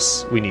 let's see what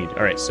else we need.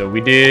 Alright, so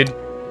we did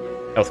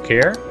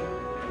healthcare.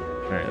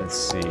 Alright, let's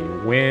see.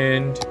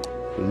 Wind,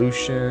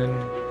 pollution.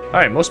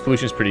 Alright, most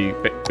pollution is pretty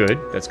good.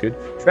 That's good.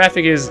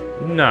 Traffic is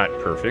not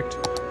perfect.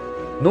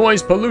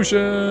 Noise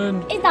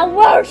pollution! It's the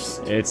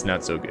worst! It's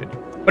not so good.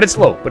 But it's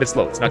low,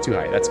 It's not too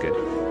high. That's good.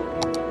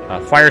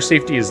 Fire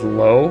safety is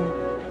low.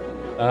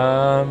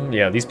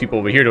 Yeah, these people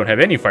over here don't have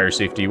any fire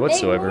safety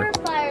whatsoever.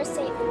 Ignore fire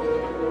safety.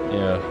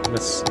 Yeah,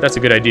 that's a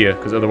good idea,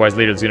 because otherwise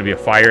later there's going to be a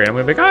fire, and I'm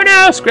going to be like, oh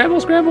no, scramble,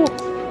 scramble!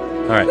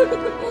 Alright,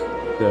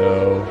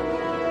 so,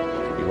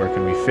 where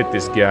can we fit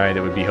this guy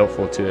that would be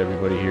helpful to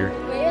everybody here?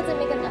 Maybe you have to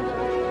make another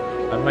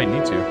one. I might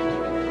need to.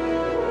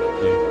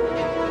 Yeah.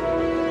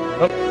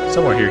 Oh,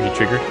 somewhere here he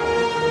triggered.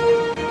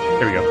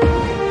 There we go.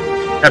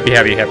 Happy,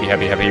 happy, happy,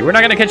 happy, happy. We're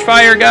not going to catch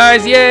fire,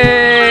 guys!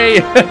 Yay!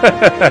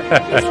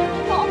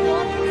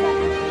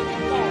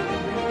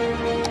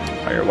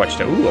 Fire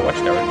watchtower. Ooh, a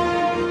watchtower.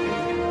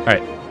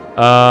 Alright.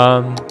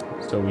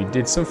 So we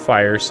did some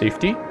fire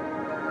safety.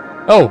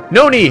 Oh,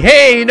 Noni!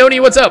 Hey, Noni,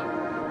 what's up?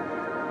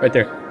 Right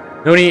there.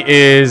 Noni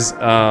is,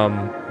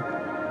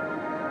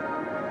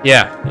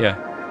 yeah.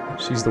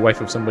 She's the wife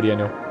of somebody I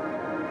know.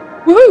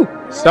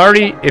 Woohoo!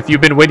 Sorry if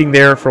you've been waiting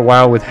there for a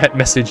while with that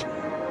message.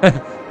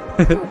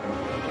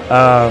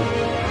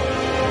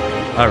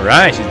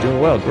 Alright, she's doing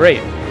well.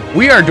 Great.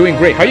 We are doing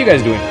great. How are you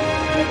guys doing?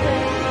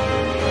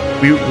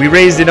 We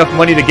raised enough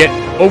money to get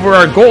over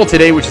our goal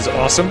today, which is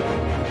awesome.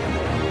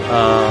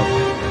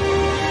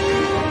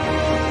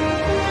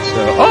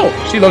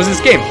 Oh, she loves this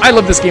game. I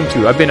love this game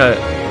too. I've been a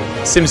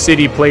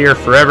SimCity player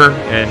forever,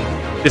 and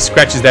this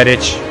scratches that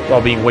itch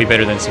while being way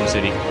better than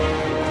SimCity.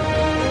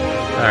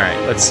 Alright,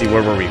 let's see.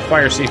 Where were we?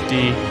 Fire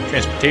safety,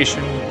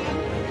 transportation.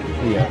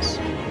 Who else?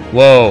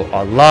 Whoa,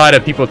 a lot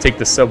of people take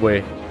the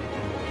subway.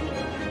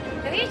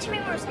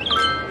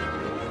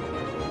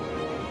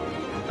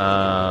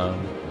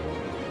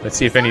 Let's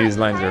see if any of these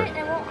lines are...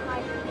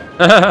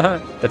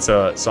 That's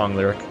a song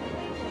lyric.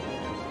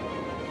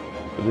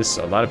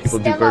 A lot of people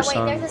do burst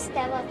song. There's a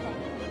Stella thing.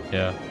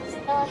 Yeah.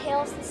 Stella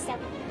Hills, Stella.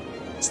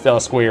 Stella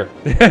Square.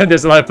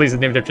 There's a lot of places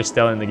named after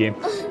Stella in the game.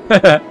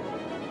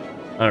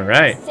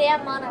 Alright.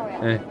 Sam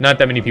Monorail. Not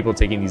that many people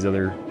taking these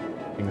other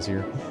things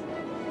here.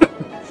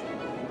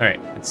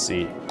 Alright, let's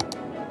see.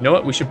 You know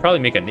what? We should probably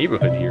make a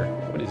neighborhood here.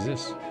 What is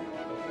this?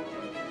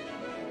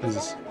 What is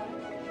this?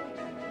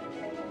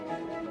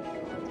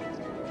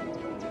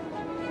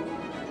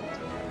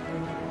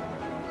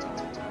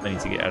 I need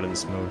to get out of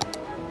this mode.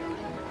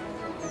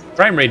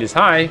 Crime rate is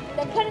high.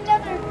 Then put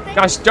another thing.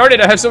 Gosh darn it,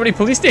 I have so many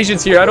police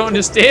stations here, I don't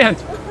understand.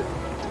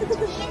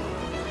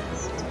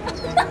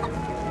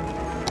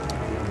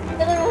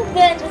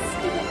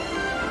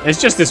 It's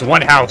just this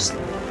one house.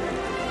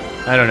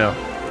 I don't know.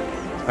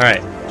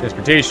 Alright,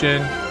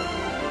 transportation,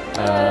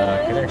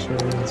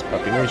 connections,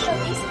 population,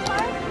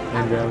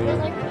 and value.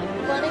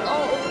 Running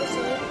all over the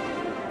city.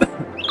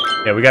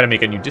 Yeah, we gotta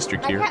make a new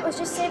district here. My cat was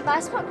just saved by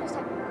a spot.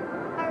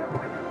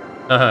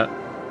 Uh-huh.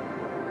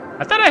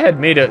 I thought I had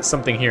made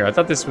something here. I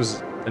thought this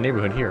was a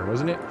neighborhood here,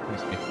 wasn't it? Let me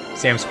see.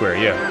 Sam Square,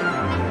 yeah.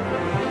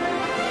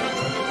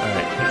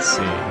 Alright, let's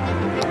see.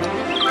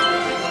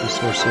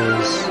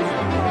 Resources.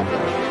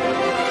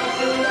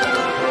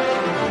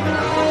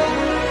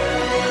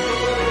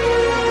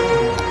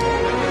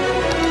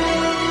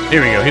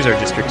 Here we go. Here's our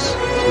districts.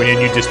 So we need a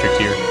new district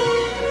here.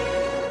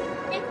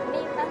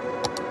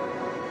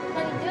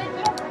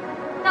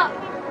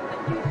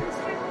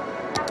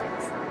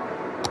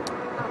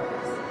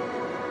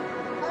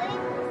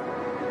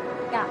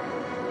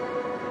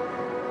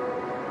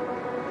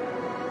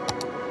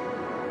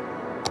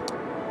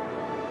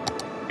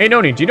 Hey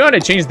Noni, do you know how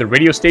to change the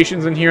radio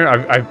stations in here?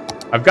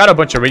 I've got a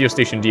bunch of radio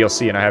station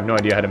DLC and I have no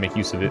idea how to make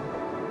use of it.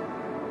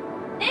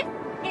 This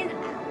is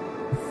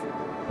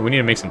But we need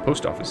to make some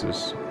post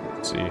offices.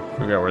 Let's see,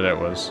 figure out where that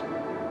was.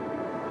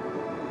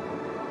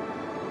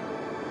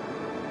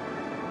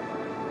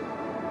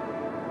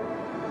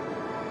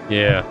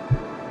 Yeah.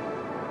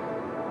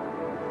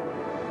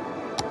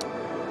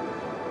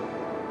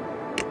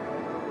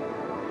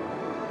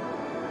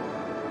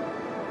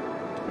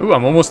 Ooh,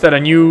 I'm almost at a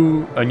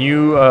new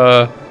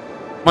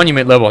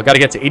monument level. I gotta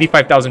get to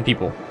 85,000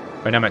 people.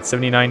 Right now I'm at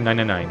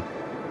 79,999.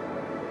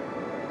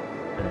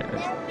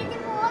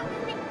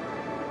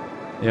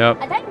 Yep.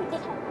 I thought you did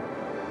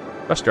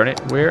have. Gosh darn it,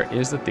 where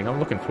is the thing I'm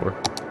looking for?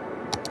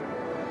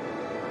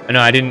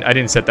 No, I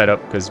didn't set that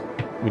up because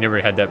we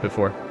never had that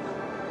before.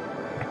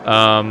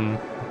 Wow,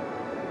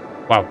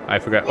 I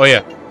forgot. Oh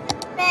yeah.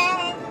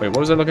 Wait, what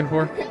was I looking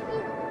for?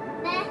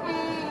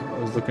 I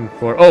was looking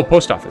for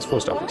post office,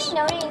 post office.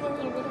 Only Noni is in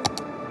here because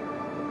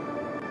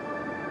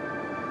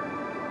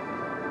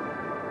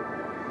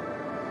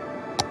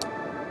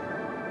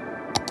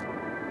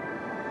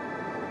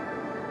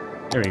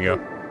There we go.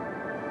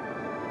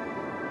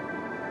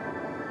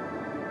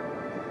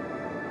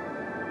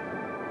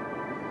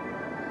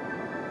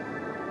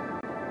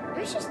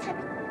 we should just type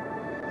it.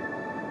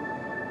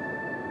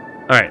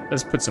 Alright,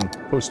 let's put some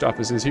post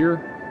offices here.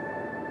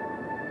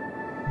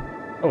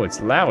 Oh,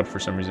 it's loud for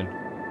some reason.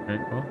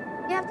 Alright, well.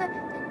 You have to.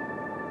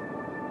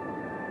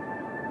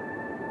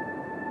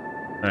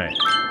 Alright.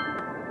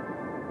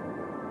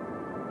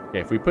 Okay,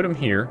 if we put them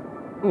here...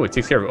 Oh, it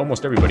takes care of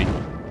almost everybody.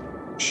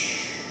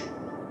 Shh.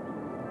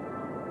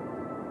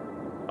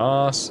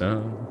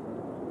 Awesome.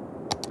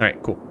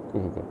 Alright, cool.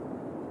 Cool.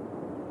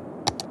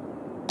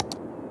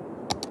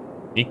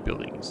 Unique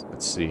buildings.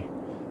 Let's see.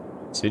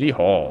 City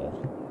Hall.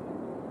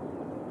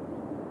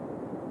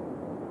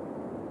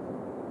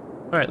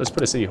 Alright, let's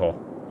put a City Hall.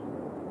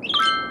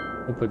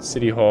 We'll put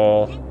City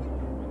Hall.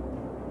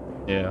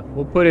 Yeah,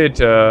 we'll put it,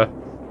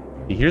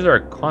 here's our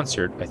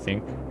concert, I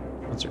think.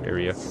 Concert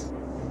area.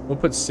 We'll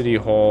put City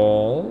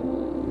Hall...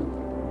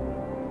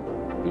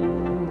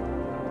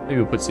 Maybe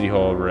we'll put City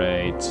Hall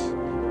right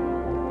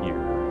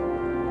here.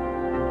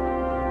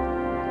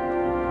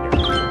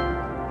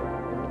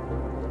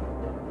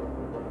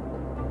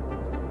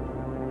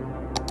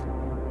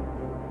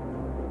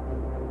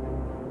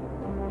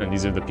 And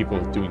these are the people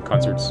doing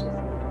concerts.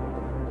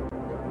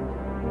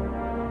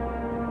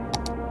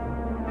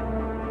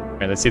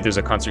 Alright, let's see if there's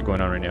a concert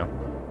going on right now.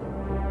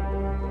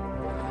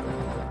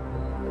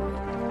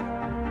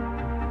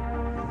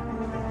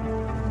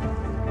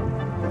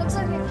 Looks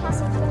like you're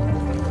passing through.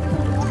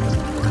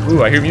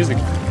 Ooh, I hear music.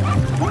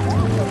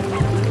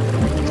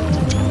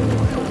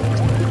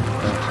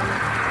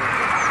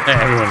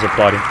 Everyone's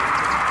applauding.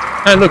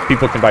 And look,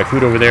 people can buy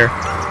food over there.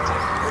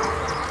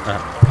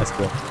 That's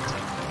cool.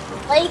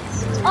 Like,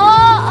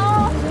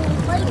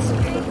 like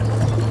street.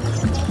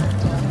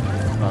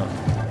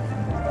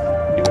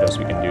 See what else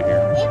we can do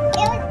here.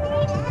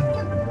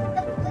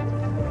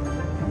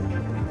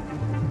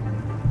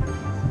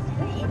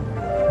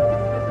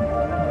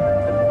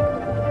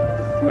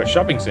 Ooh, a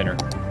shopping center.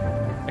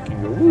 I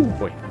can go. Ooh,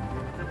 boy.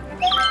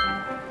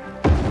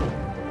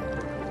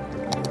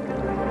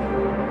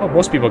 Oh,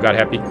 most people got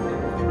happy.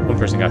 One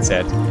person got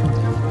sad.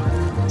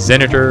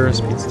 Senator,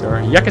 Speed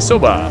Star,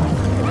 Yakisoba.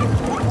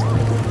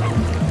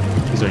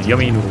 These are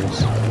yummy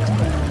noodles.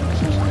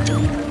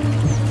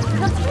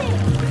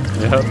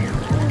 Yep.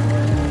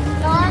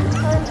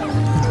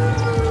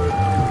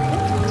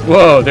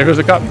 Whoa, there goes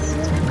a cop. And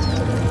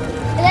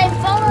I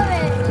follow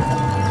it.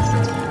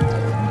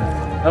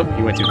 Oh,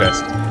 he went too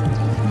fast.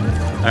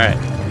 Alright.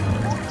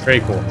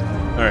 Very cool.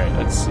 Alright,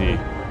 let's see.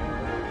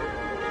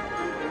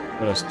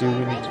 What else do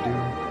we need to do?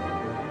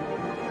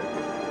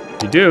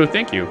 You do,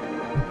 thank you.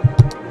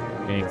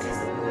 Make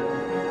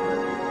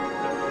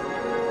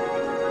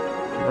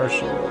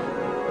commercial.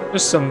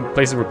 There's some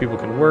places where people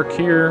can work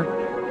here.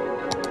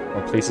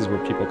 Or places where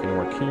people can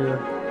work here.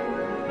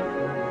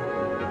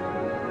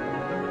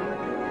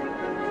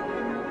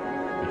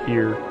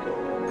 Here.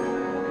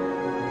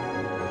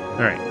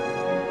 Alright.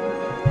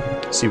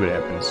 See what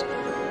happens.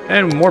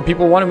 And more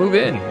people want to move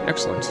in.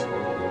 Excellent.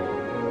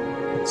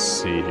 Let's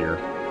see here.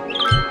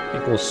 I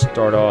think we'll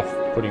start off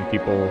putting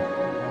people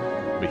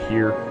over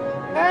here.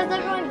 Where is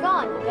everyone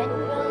gone?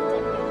 Abandoned buildings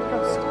and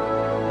post.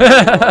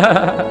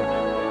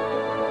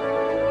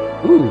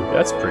 Ooh,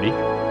 that's pretty.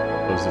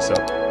 Close this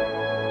up.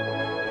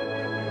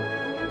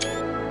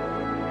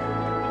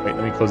 Wait,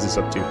 let me close this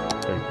up too.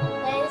 There you go.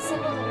 There's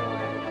symbols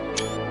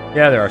everywhere.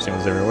 Yeah, there are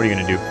symbols everywhere. What are you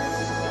gonna do?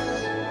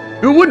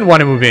 Who wouldn't want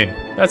to move in?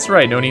 That's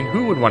right, Noni.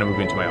 Who would want to move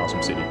into my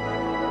awesome city?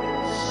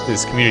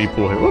 This community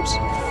pool here. Whoops.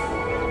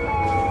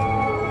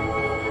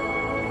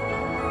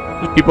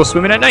 There's people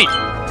swimming at night.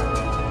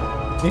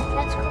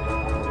 That's cool.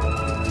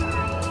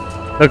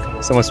 Look,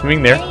 someone's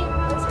swimming there. Hey,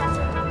 what's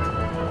happening?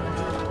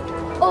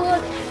 Oh,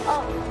 look.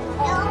 Oh.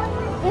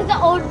 There's the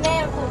old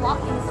man with the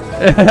walking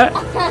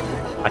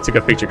stick. I took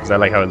a picture because I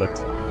like how it looked.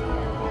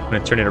 I'm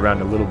gonna turn it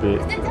around a little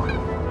bit. Old man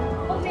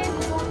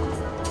with the walking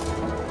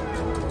stick.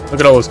 Look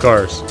at all those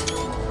cars.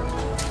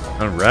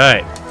 All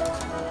right.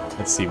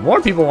 Let's see.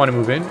 More people want to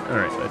move in. All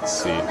right. Let's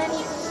see.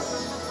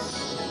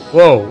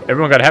 Whoa!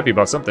 Everyone got happy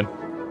about something.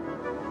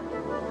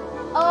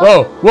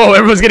 Whoa! Whoa!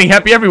 Everyone's getting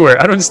happy everywhere.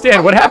 I don't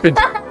understand. What happened?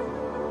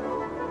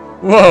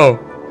 Whoa!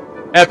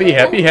 Happy,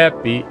 happy,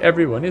 happy.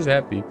 Everyone is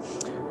happy.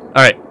 All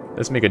right.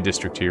 Let's make a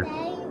district here.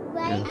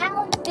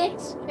 Alex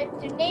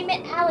District. Name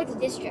it Alex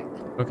District.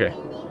 Okay.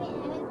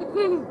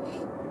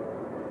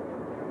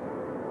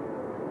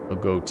 We'll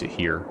go to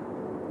here.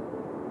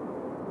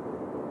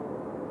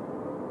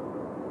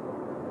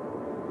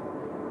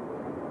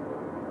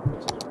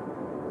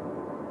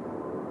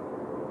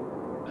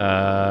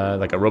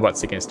 Like a robot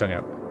sticking its tongue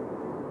out.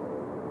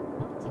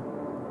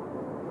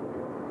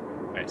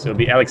 Alright, so it'll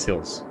be Alex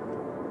Hills.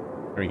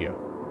 There we go.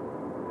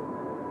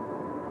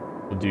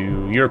 We'll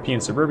do European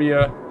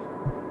suburbia.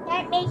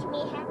 That makes me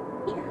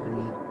happy.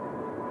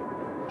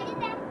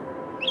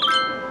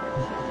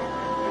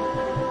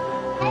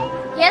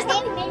 Yes,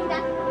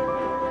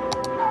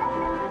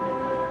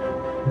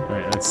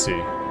 Alright, let's see.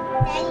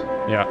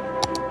 Daddy, Yeah.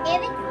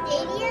 Alex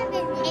Stadium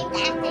is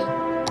named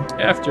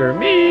After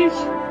me!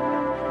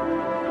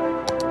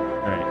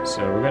 Alright,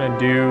 so we're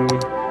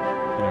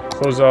gonna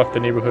close off the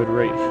neighborhood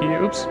right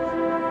here. Oops.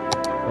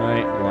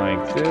 Right,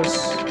 like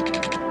this.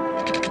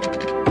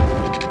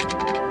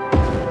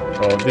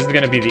 Oh, this is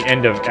gonna be the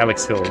end of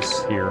Alex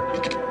Hills here.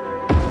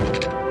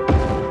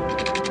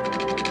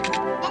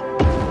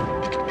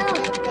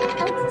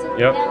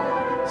 Yep.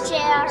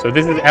 So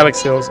this is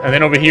Alex Hills, and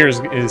then over here is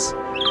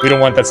we don't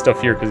want that stuff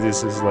here because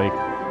this is like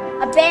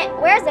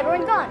where's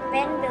everyone gone?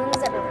 Abandoned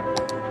buildings everywhere.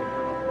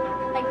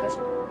 Like this.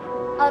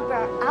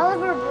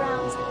 Oliver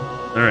Brown's.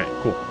 All right,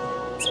 cool.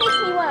 This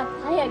makes me want to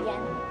play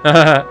again.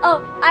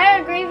 Oh, I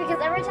agree because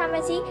every time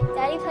I see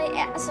Daddy play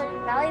at a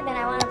certain valley, then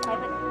I want to play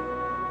with him.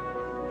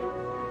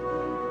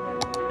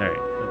 All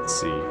right, let's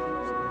see.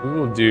 We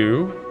will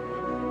do.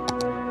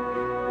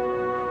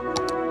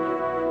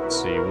 Let's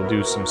see. We'll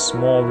do some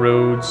small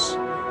roads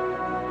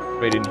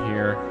right in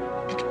here.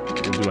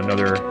 We'll do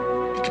another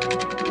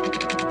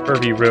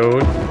curvy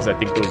road because I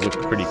think those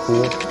look pretty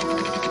cool.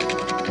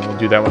 And we'll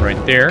do that one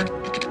right there.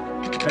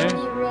 Okay.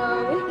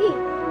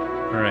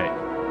 All right.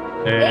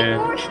 And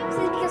more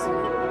houses because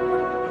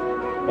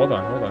hold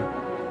on.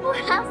 more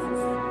houses.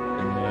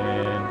 And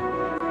then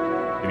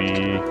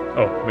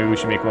maybe we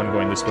should make one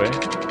going this way.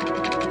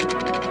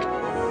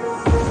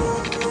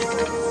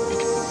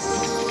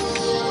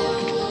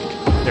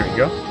 There we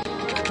go.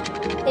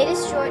 They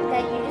destroyed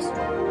that. You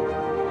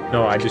destroyed.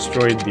 No, I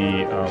destroyed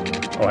the.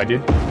 Oh, I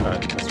did.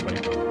 That's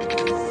funny.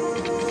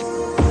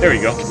 There we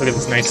go. Look at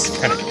this nice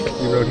kind of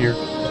country road here.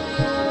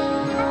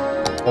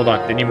 Hold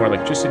on. They need more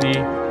electricity.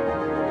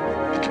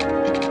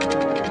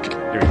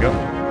 There we go.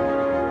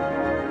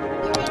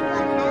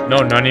 No,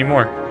 not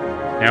anymore.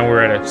 Now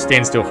we're at a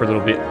standstill for a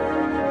little bit.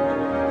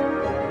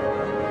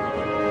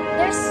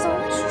 There's so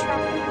much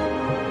traffic.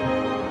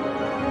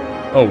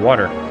 Oh,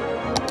 water.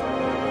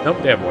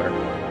 Nope, they have water.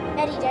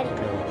 Daddy,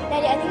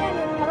 I think I'm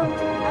in problem with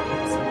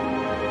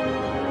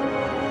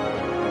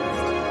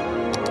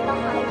the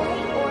highway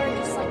or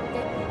just like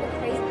the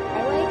crazy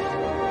highway.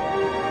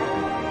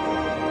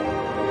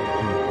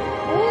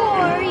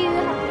 Or you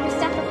have to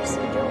sacrifice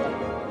some building.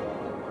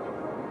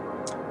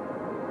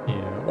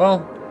 Yeah, well,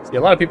 see,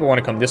 a lot of people want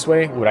to come this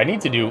way. What I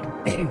need to do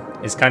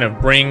is kind of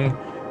bring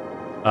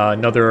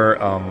another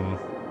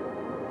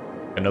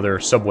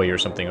subway or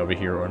something over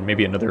here, or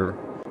maybe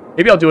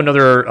I'll do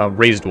another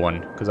raised one,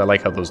 because I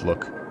like how those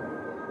look.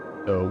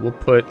 So we'll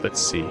put, let's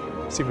see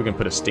if we can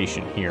put a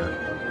station here.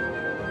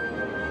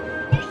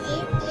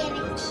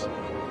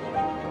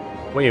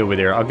 Way over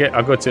there. I'll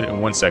go to it in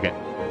 1 second.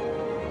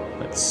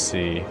 Let's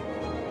see.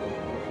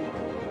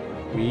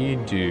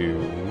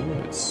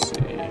 Let's see.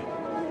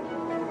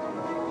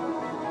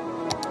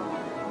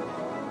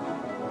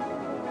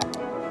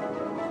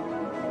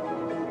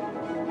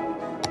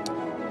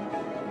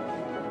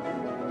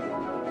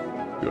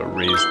 Do a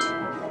raised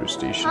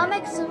station.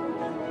 Comics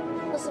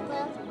was the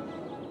plan.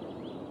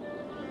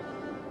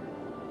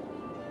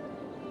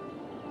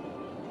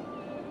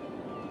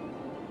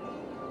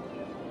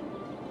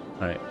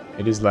 Alright,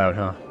 it is loud,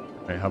 huh?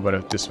 Alright, how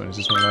about this one? Is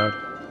this one loud?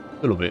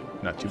 A little bit,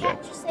 not too bad.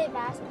 Can't you say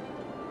fast?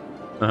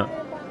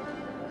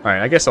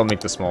 Alright, I guess I'll make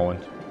the small one,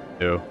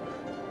 too.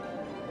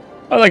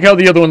 I like how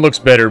the other one looks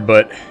better,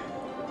 but...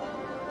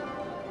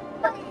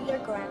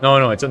 Underground.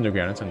 No, it's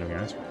underground,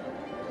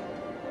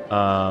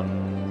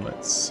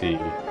 let's see.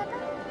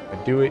 I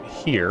do it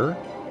here.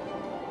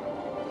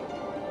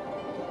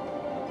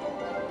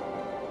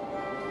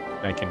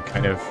 I can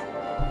kind of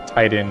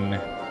tie it in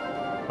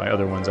my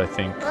other ones, I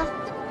think.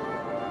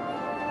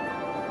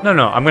 No,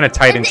 I'm gonna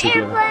tie it into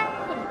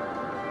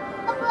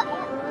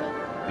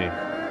the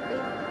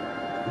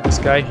this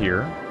guy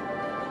here.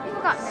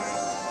 People got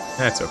mad.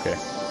 That's okay.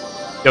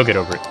 They'll get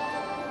over it.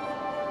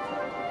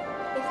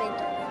 If they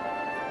don't.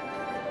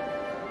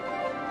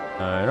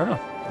 I don't know.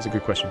 That's a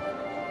good question.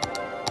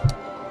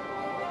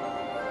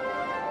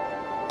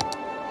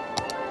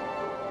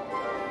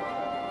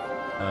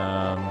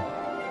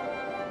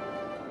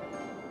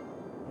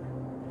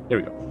 There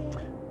we go.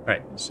 All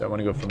right, so I want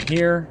to go from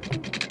here.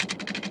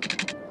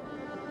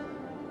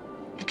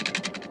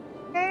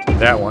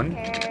 That one.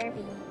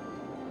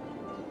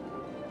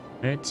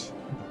 Right,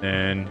 and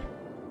then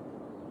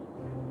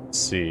let's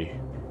see.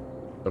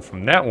 So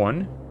from that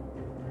one,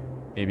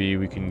 maybe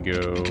we can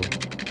go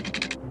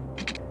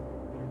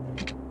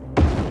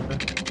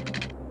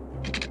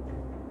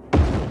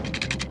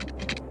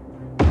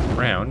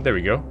around. There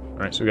we go. All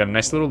right, so we got a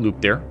nice little loop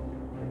there.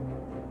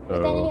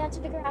 But then you have to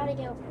figure out how to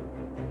get over.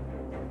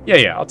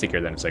 Yeah, I'll take care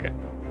of that in a second.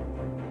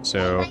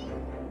 So,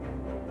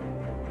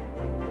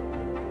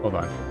 hold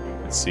on.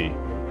 Let's see.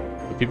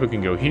 So people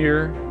can go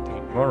here. They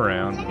can go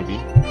around, maybe.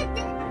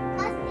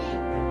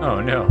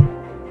 Oh, no.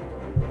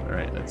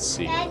 Alright, let's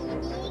see. Here.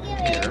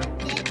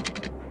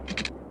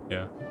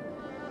 Yeah.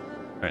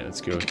 Alright, let's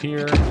go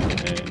here.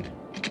 And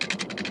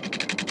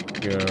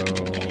go...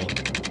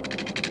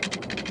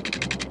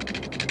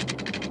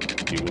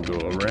 We will go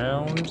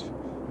around.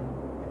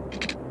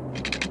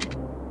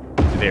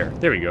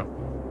 There we go.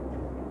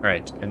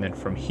 Alright, and then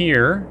from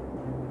here,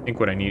 I think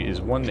what I need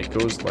is one that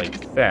goes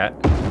like that.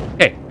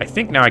 Okay, I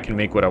think now I can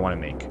make what I want to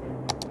make.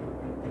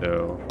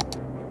 So,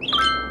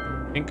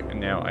 I think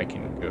now I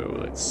can go,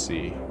 let's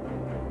see.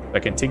 I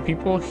can take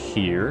people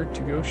here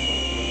to go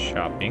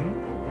shopping.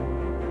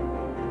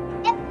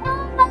 So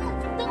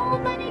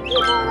many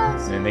people.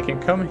 And then they can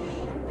come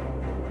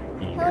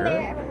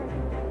here.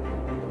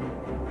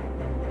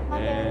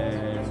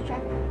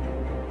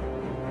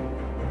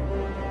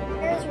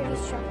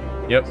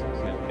 Yep,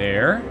 and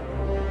there.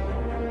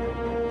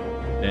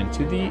 Then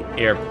to the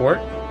airport.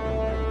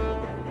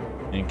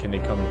 And can they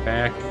come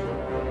back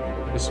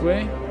this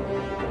way?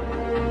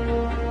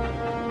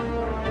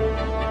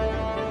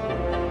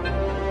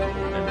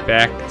 And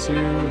back to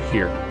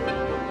here.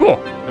 Cool!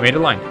 I made a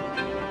line.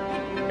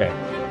 Okay.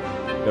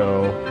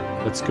 So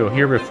let's go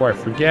here before I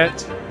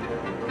forget.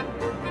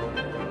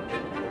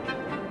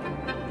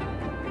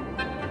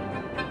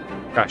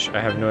 Gosh, I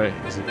have no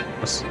idea. Is it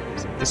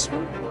this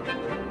one?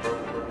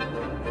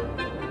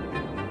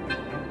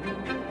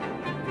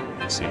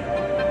 Let's see.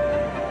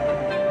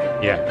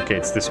 Yeah, okay,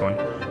 it's this one.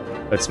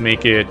 Let's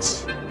make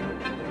it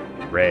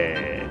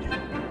red.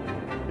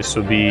 This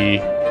will be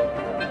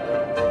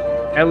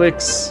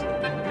Alex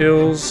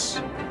Hills.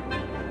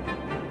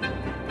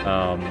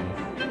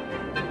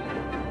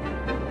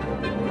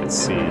 Let's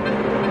see.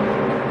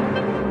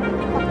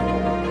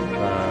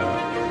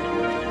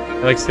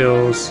 Alex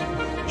Hills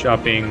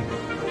shopping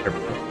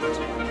airport.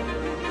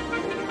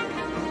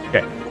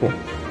 Okay, cool.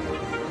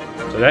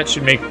 So that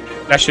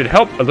should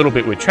help a little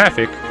bit with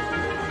traffic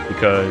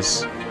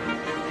because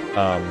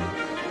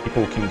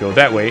people can go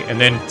that way, and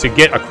then to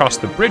get across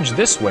the bridge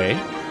this way,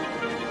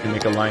 you can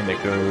make a line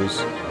that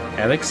goes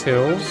Alex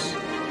Hills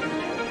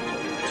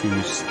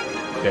to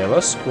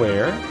Stella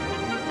Square.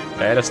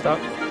 Did I add a stop?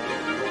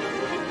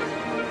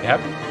 Yep.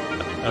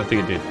 I don't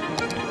think it did.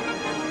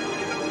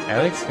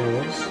 Alex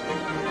Hills.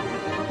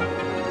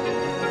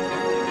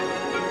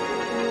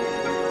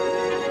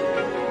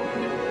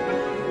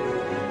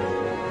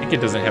 I think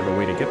it doesn't have a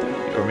way to get there.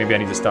 Or maybe I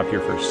need to stop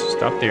here first.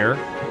 Stop there.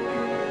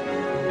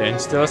 Then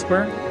Stella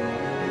Square.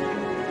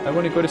 I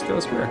want to go to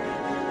Stella Square.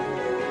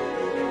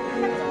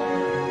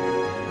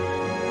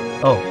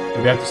 Oh,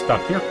 maybe I have to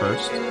stop here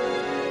first.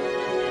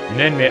 And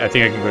then I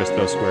think I can go to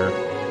Stella Square.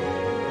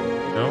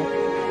 No?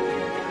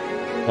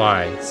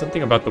 Why?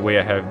 Something about the way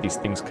I have these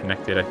things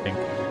connected, I think.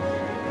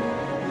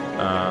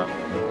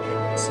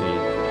 Let's see.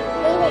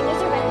 Wait,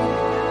 there's a red one.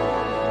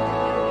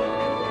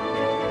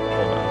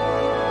 Hold on.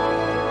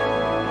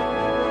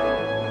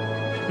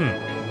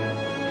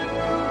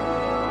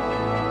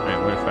 Alright,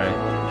 what if I...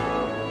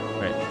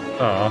 Right.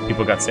 Oh,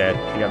 people got sad.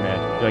 They got mad.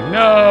 They're like,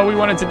 no, we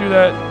wanted to do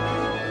that.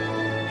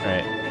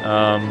 Alright,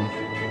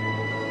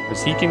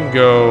 because he can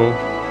go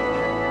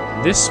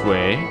this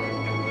way.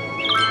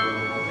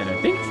 And I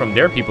think from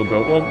there people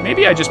go... Well,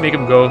 maybe I just make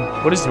him go...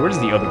 Where does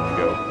the other one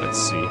go? Let's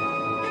see.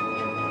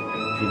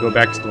 We go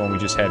back to the one we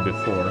just had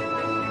before.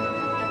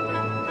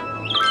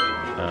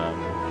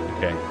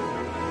 Okay.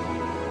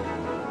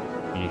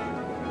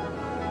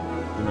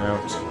 Zoom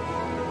out.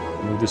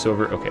 Move this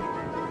over. Okay.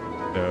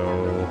 So...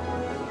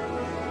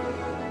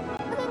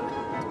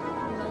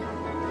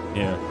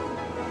 Yeah.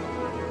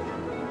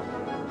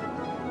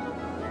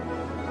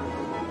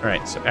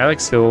 Alright, so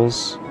Alex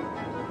Hills.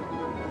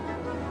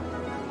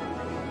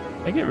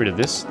 Can I get rid of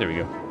this? There we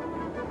go.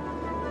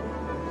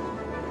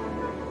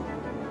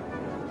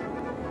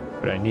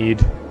 But I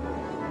need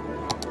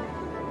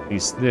at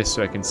least this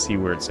so I can see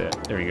where it's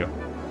at. There we go.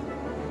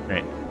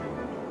 Alright.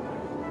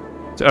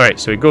 So, alright,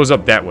 so it goes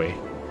up that way.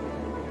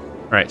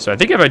 Alright, so I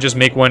think if I just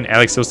make one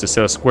Alex Hills to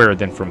Stella Square,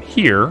 then from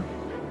here,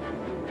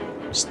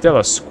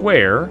 Stella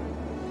Square...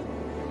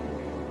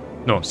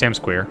 No, Sam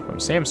Square. From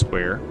Sam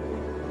Square,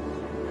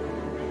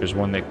 there's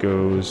one that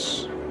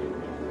goes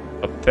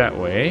up that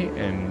way,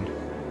 and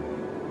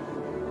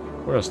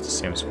where else does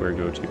Sam Square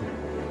go to?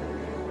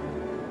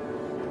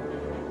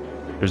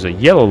 There's a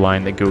yellow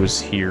line that goes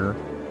here.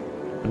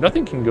 But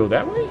nothing can go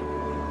that way?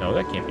 No,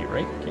 that can't be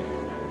right.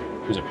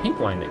 There's a pink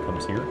line that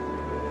comes here.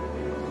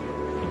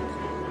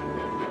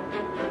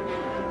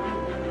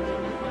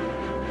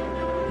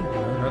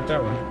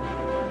 that one.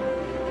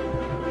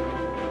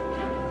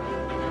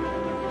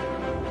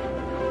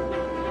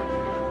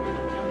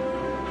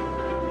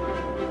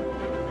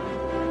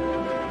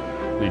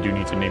 They do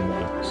need to name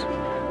one of those.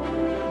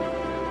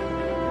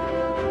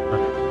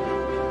 Huh.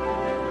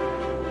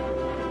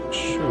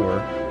 Sure.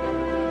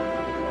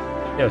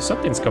 Yeah,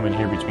 something's coming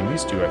here between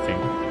these two, I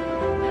think.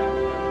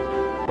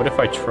 What if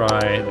I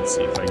try, let's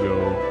see, if I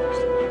go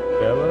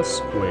Bella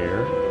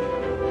Square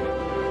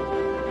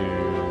to,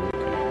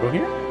 can I go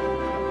here?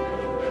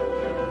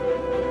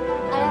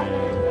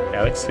 And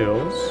Alex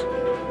Hills.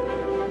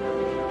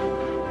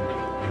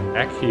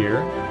 Back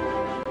here.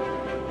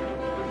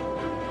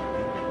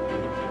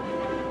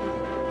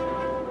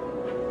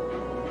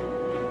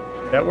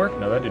 Did that work?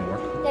 No, that didn't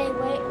work. Hey,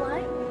 wait,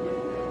 what?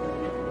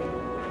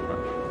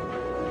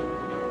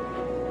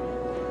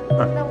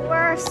 Huh. The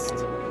worst.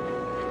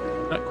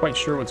 Not quite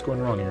sure what's going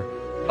wrong here.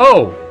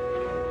 Oh!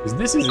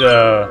 This is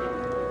a...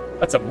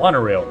 That's a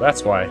monorail,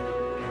 that's why.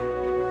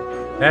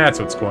 That's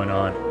what's going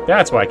on.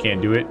 That's why I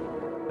can't do it.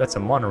 That's a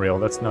monorail,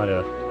 that's not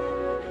a...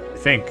 I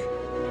think.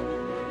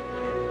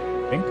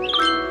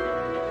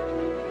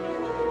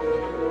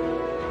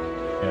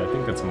 Yeah, I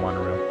think that's a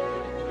monorail.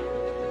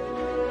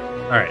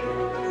 Alright.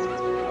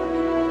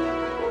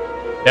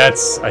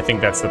 I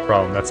think that's the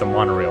problem. That's a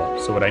monorail.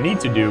 So what I need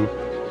to do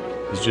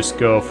is just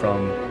go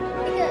from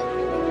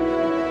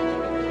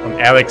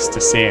Alex to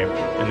Sam,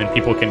 and then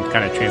people can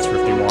kind of transfer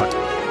if they want.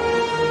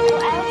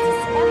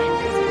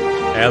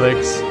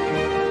 Alex,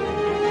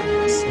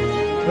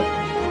 Sam,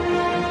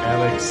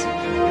 Alex,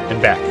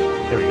 and back.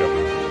 There we go.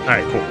 All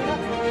right, cool.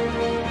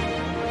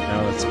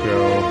 Now let's go.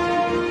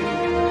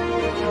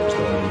 There's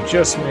the one we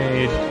just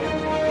made.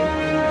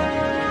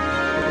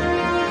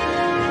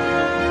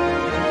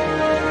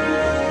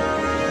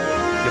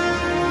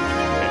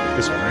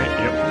 This one, right?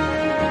 Yep.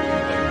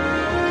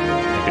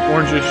 Make it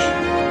orangish.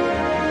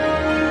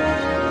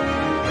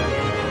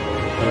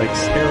 Alex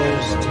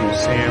Hills to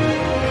Sam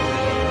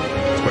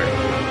Square.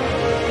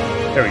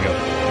 There we go.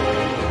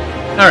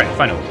 Alright,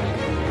 finally.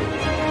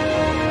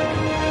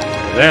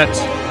 That.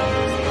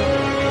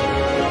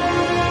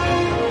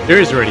 There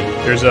is already.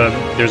 There's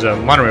a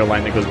monorail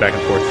line that goes back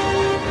and forth.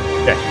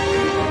 Okay.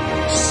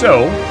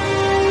 So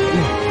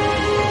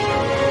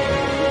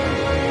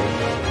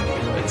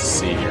let's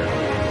see here.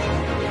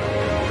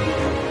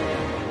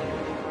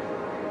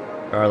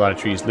 There are a lot of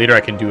trees. Later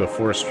I can do a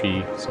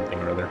forestry something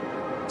or other.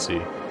 Let's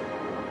see.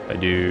 I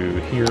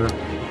do here.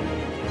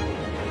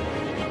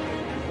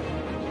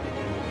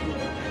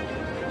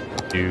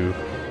 Do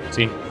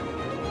see?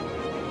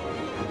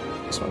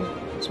 This one.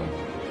 This one.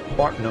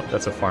 Farm. No,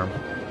 that's a farm.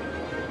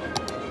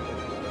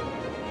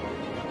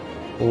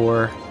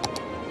 Four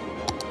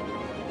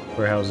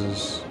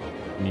warehouses.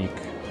 Unique.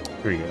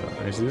 Here we go.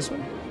 Is it this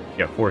one?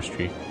 Yeah,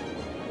 forestry.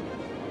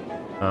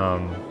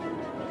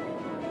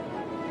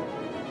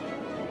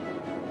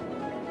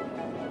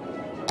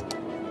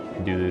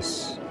 Do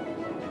this.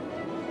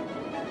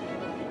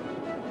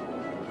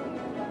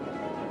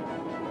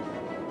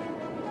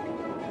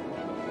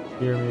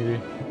 Here maybe.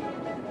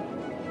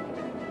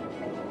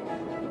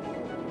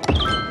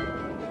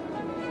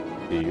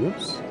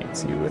 Oops, can't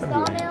see what I'm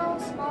doing.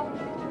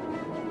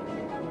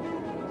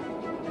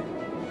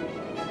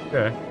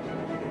 Okay.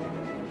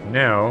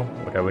 Now,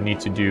 what I would need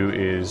to do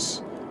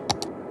is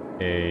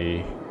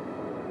a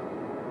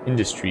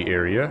industry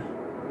area.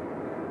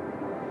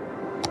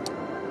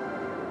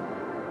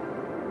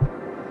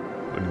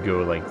 Would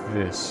go like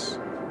this.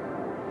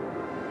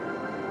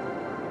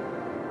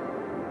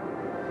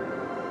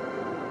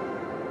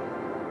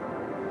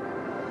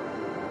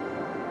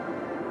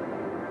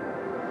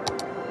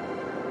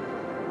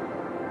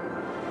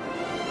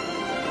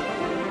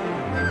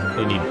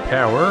 They need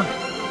power.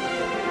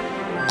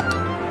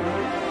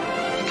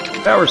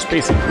 Power,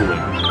 space, and cooling.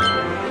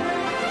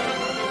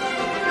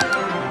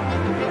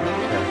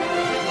 Okay.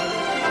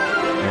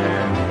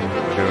 And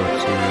go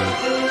to...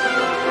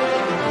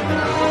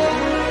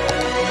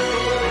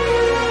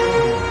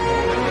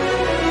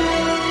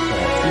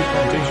 tree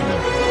plantation.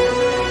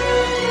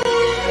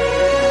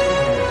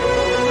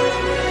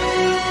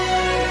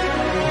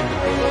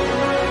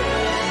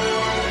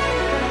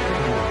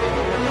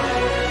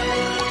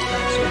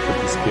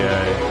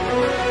 Guy.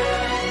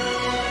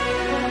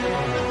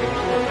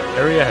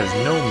 Area has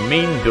no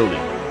main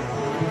building.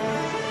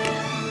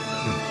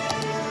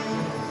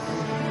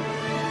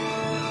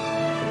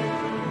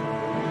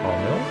 Oh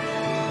no.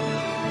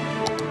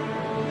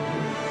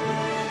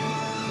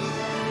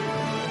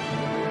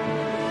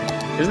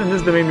 Isn't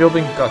this the main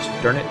building? Gosh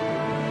darn it.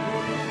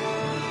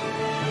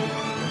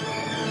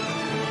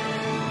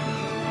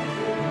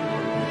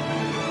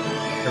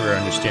 Never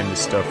understand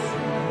this stuff.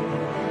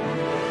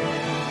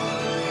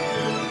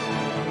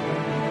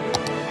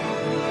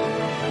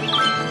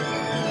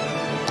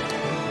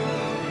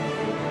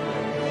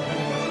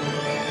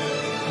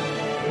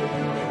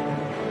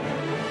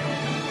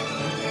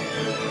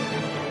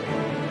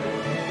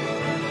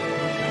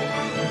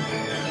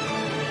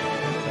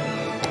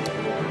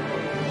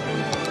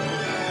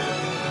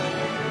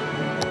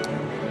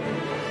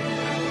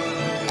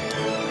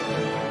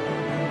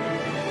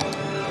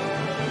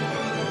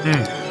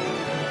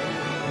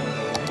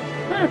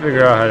 to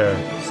figure out how to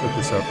set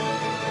this up.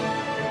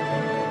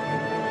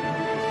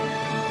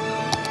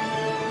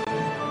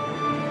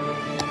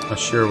 Not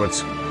sure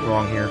what's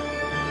wrong here.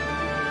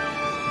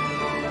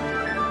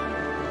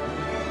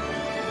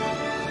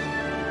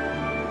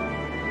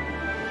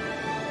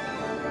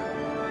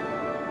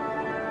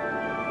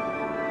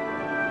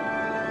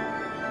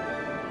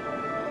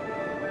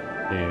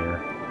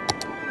 There.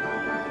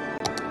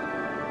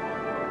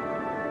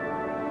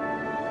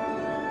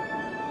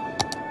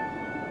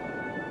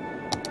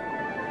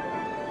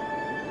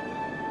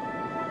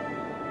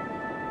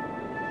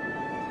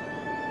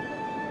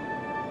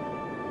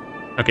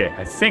 Okay,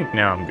 I think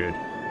now I'm good.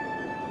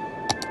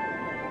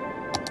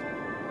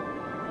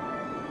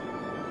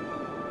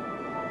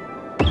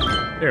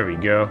 There we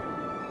go.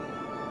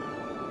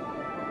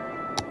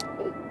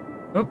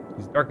 Oh,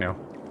 it's dark now.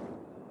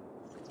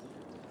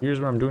 Here's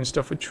where I'm doing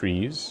stuff with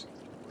trees.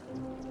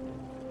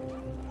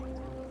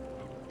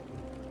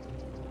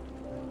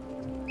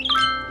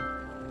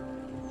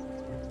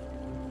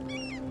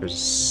 There's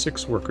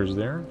 6 workers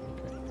there.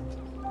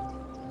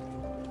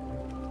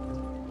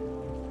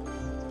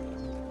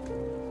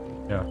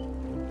 Yeah.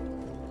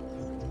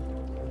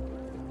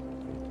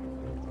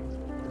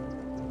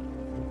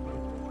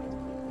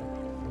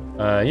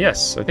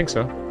 Yes, I think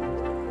so.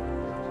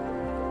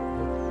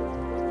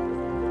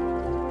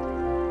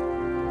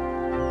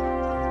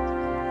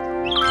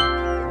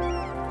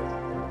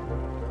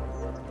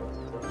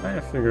 Trying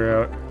to figure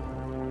out,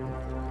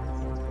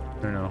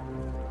 I don't know,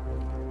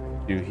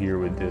 what to do here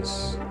with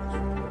this.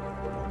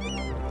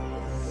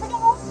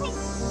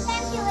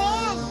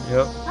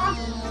 Yep.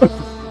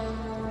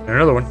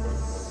 Another one.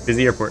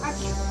 Busy airport.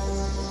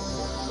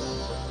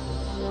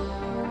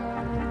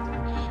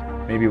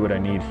 Maybe what I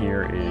need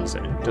here is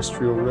an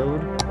industrial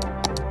road.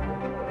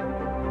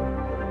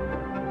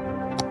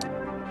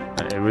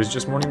 It was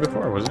just morning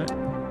before, wasn't it?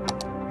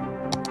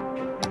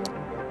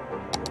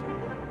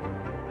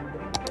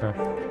 Okay.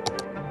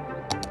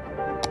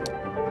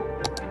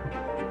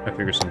 I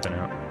figure something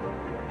out.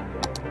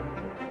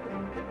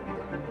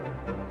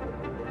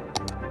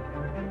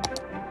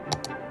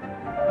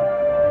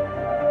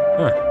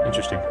 Huh,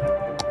 interesting. I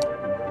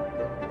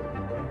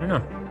don't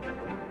know.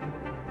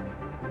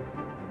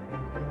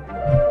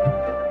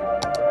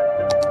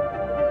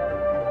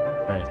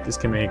 Alright, this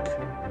can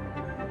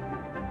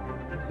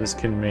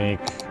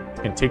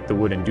take the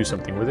wood and do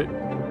something with it.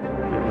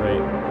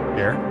 Right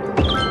there.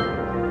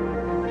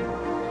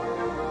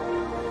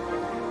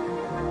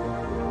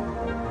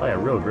 By a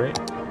road, right?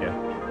 Yeah.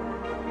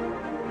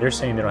 They're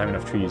saying they don't have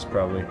enough trees,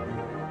 probably.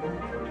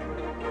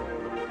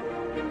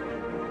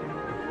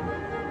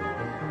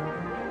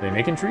 Are they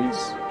making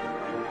trees?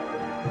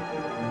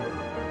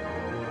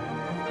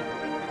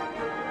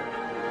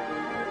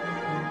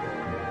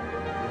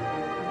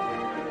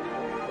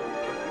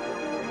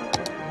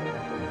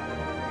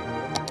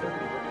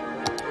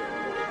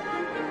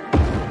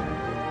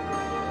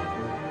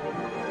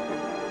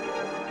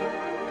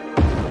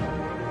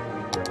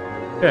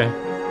 Okay.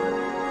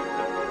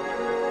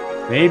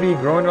 Maybe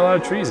growing a lot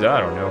of trees? I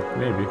don't know.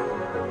 Maybe.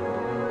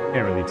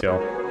 Can't really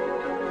tell.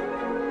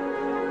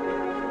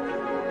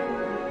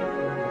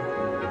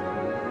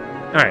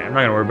 Alright, I'm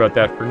not gonna worry about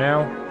that for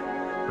now.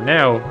 For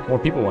now, more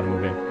people want to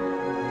move in.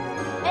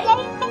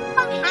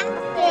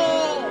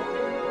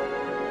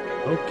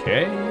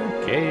 Okay,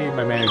 okay,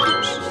 my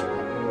managers.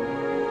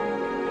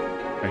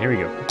 Alright, here we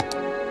go.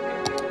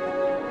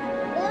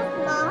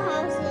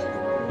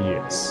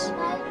 Yes.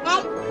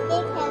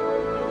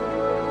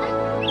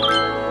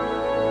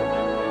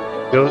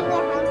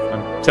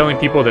 I'm telling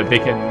people that they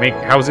can make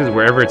houses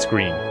wherever it's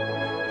green.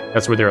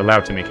 That's where they're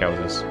allowed to make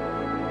houses.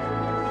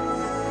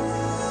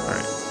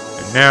 Alright.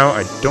 And now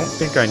I don't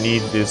think I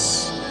need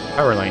this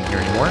power line here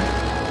anymore.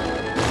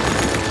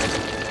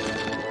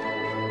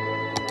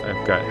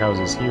 I've got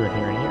houses here and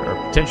here and here, or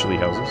potentially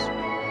houses.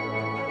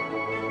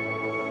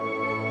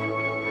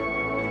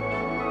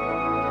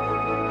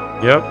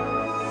 Yep.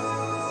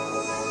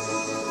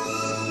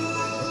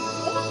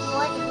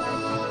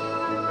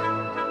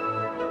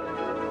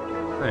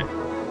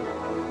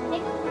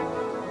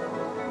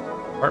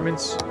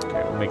 Apartments?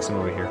 Okay, we'll make some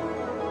over here.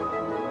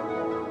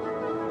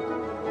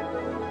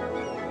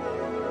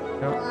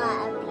 Nope.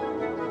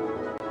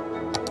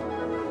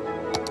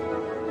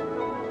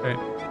 Okay.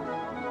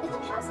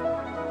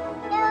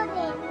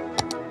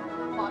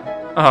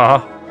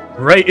 Ah,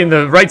 right in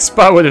the right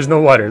spot where there's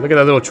no water. Look at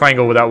that little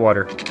triangle without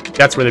water.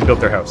 That's where they built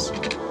their house. There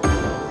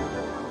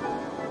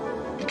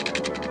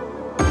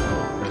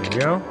we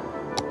go.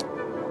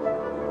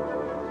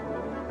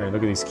 Alright,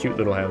 look at these cute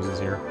little houses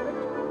here.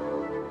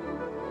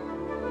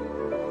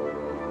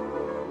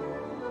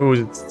 Who is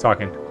it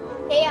talking?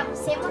 Hey,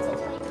 Sam wants to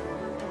tell you.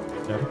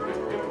 Yeah.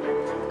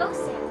 Oh,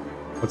 Sam.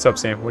 What's up,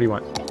 Sam? What do you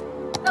want?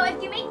 Oh,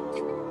 if you make...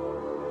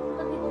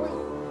 Let me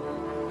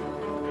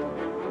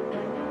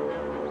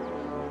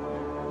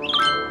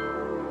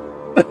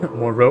believe.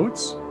 More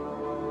roads?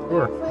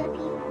 Sure.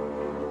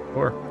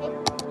 Sure.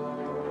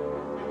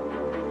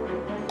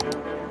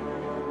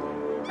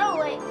 Oh,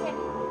 wait.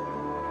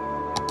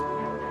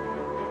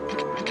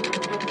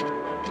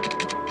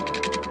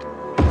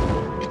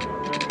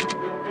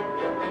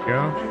 Go.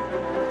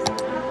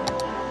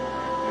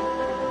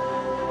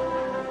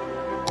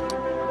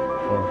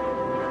 Oh.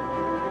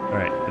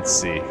 Alright, let's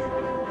see.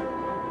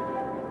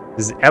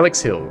 This is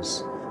Alex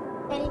Hills.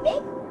 Any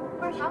big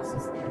or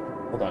houses?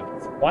 Hold on.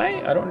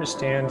 Why? I don't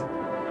understand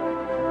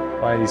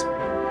why these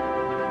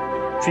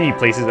tree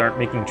places aren't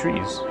making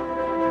trees.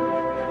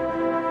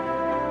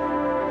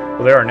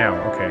 Well, there are now.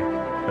 Okay.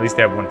 At least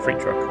they have one freight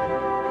truck.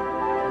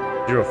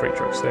 0 freight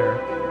trucks there.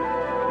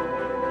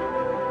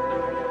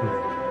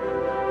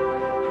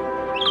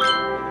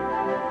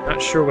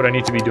 Not sure what I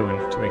need to be doing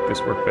to make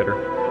this work better.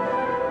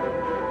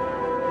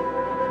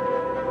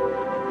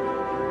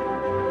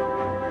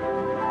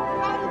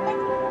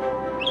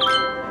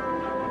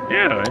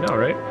 Yeah, I know,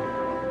 right?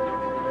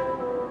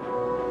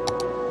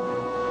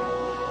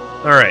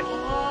 Alright.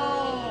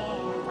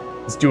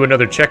 Let's do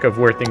another check of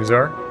where things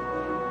are.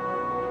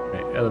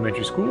 Okay,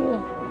 elementary school.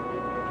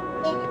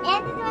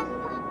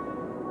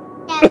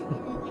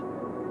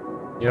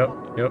 Yep.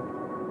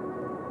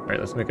 Alright,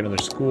 let's make another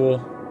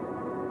school.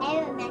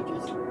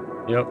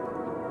 Yep.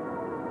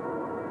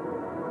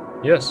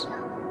 Yes.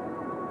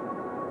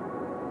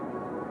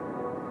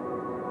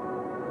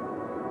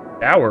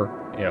 Tower?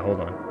 Yeah, hold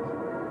on.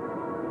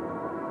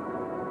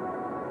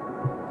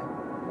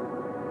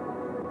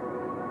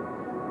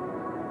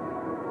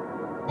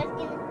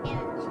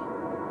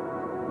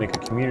 Make a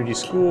community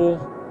school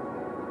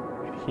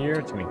right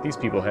here to make these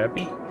people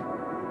happy.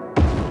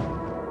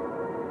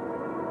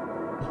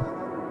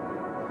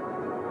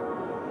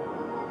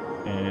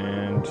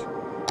 And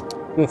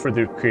school for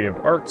the creative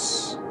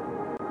arts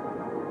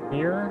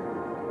here.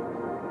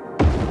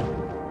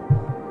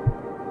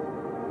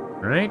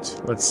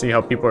 Alright, let's see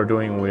how people are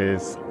doing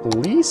with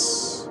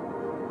police.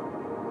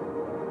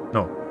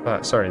 No,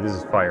 sorry, this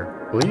is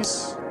fire.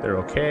 Police, they're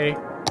okay.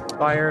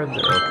 Fire,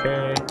 they're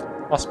okay.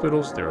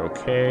 Hospitals, they're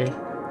okay.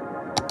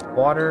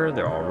 Water,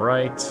 they're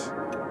alright.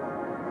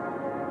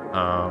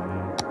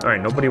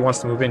 Alright, nobody wants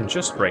to move in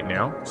just right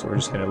now, so we're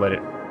just gonna let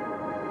it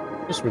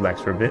just relax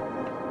for a bit.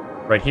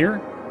 Right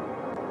here?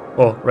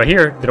 Well, right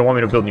here, they don't want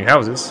me to build new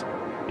houses.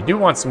 We do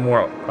want some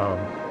more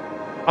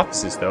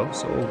offices, though,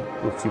 so we'll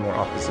do a few more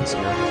offices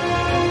here.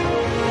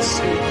 Let's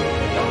see.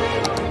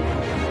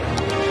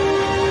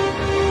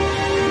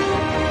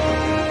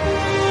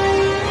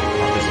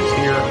 Offices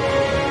here.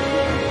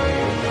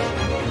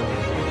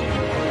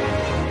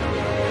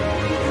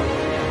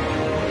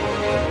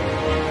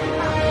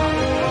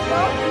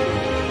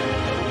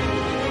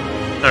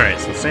 Alright,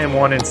 so Sam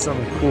wanted some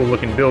cool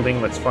looking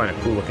building. Let's find a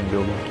cool looking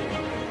building.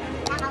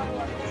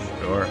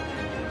 Sure.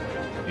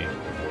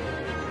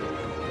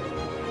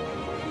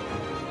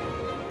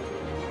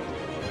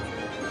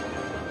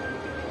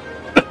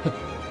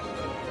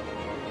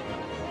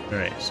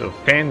 Alright, so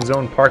Fan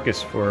Zone Park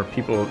is for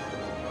people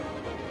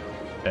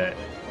that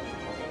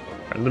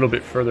are a little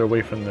bit further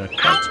away from the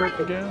concert,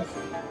 I guess?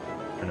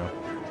 I don't know.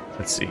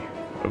 Let's see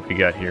what we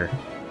got here.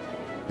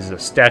 This is a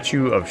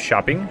statue of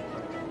shopping.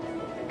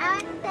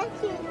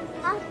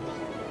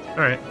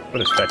 Alright,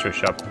 put a statue of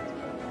shopping.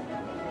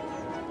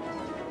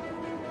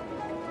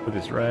 Put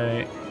this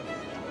right.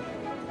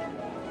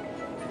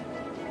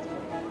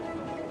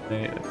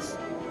 Okay, let's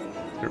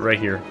put it right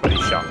here, where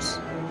he shops.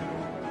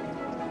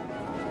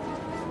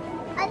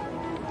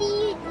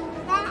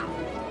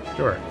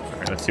 Sure.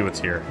 Alright, let's see what's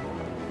here.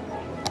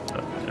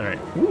 Alright.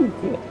 Ooh,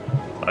 cool.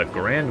 A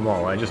grand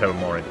mall. I just have a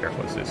mall right there.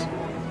 What's this?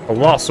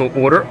 Colossal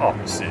Order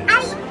offices.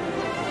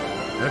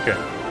 Okay.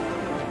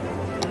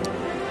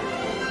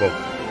 Whoa.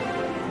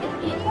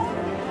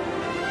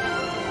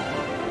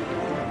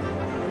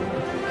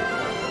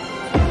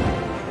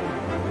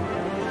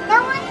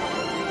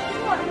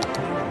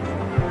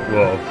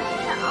 Whoa.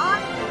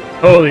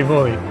 Holy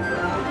moly.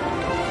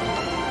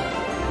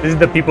 This is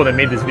the people that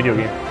made this video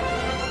game.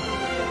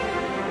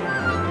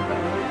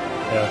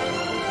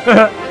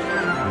 Yeah.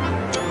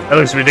 That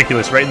looks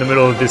ridiculous, right in the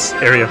middle of this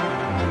area.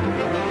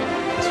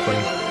 That's funny.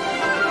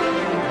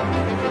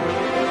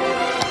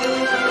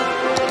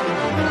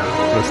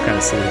 Looks kind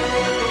of silly.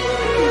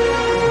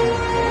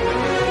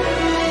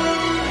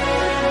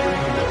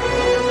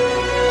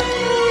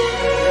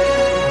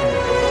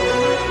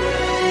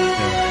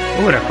 Yeah.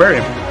 Oh, an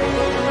aquarium.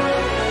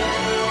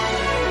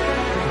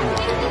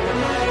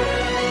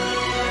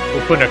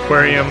 We'll put an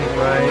aquarium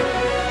right.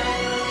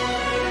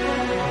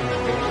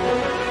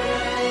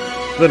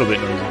 A little bit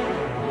noisy.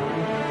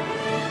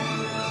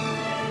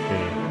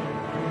 Okay.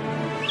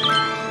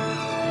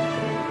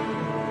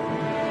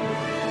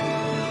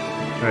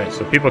 Alright,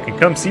 so people can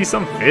come see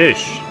some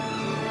fish.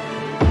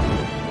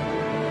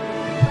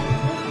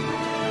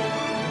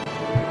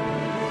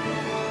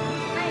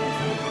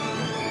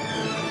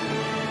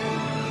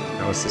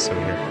 Now what's this over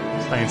here?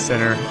 Science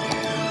Center.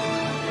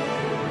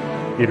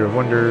 Theater of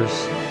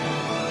Wonders.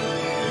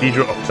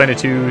 Cathedral of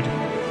Plenitude.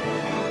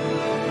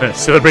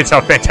 Celebrates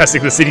how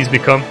fantastic the city's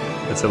become.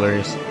 That's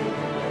hilarious.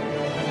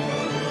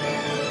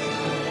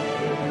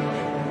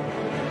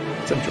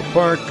 Central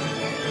Park.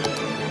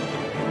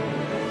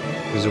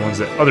 Those are ones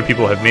that other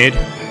people have made.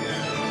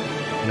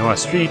 Noah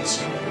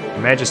Street.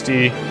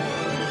 Majesty.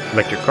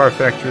 Electric Car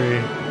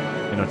Factory.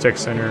 Nanotech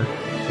Center,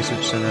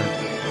 Research Center,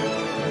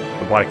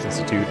 Robotics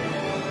Institute,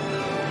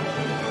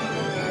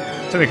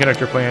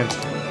 Semiconductor Plant,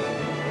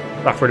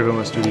 Software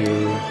Development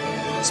Studio,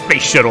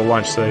 Space Shuttle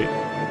Launch Site.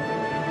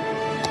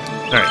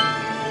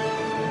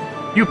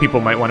 Alright. You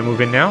people might want to move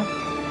in now.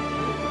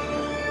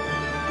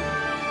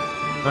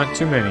 Not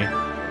too many.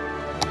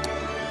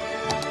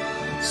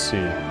 Let's see.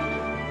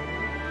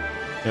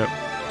 Yep,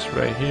 it's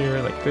right here,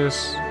 like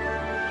this.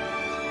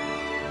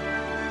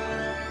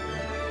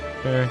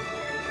 Okay.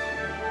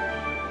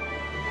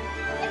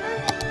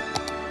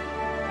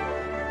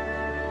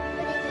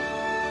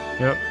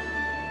 Yep.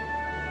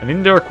 An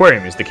indoor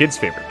aquarium is the kid's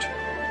favorite.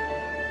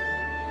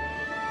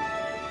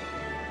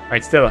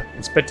 Alright, Stella,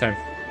 it's bedtime.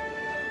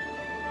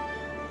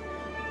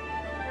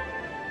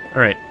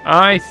 Alright,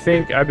 I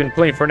think I've been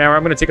playing for an hour.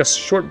 I'm going to take a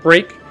short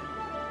break,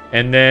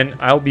 and then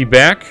I'll be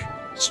back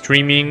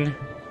streaming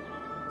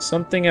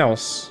something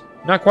else.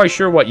 Not quite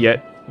sure what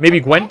yet. Maybe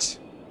Gwent?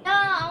 No,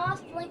 I want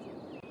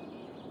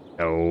Spelunky.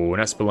 No,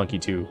 not Spelunky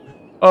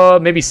 2.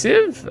 Maybe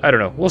Civ? I don't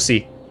know. We'll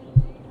see.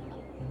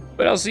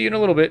 But I'll see you in a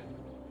little bit.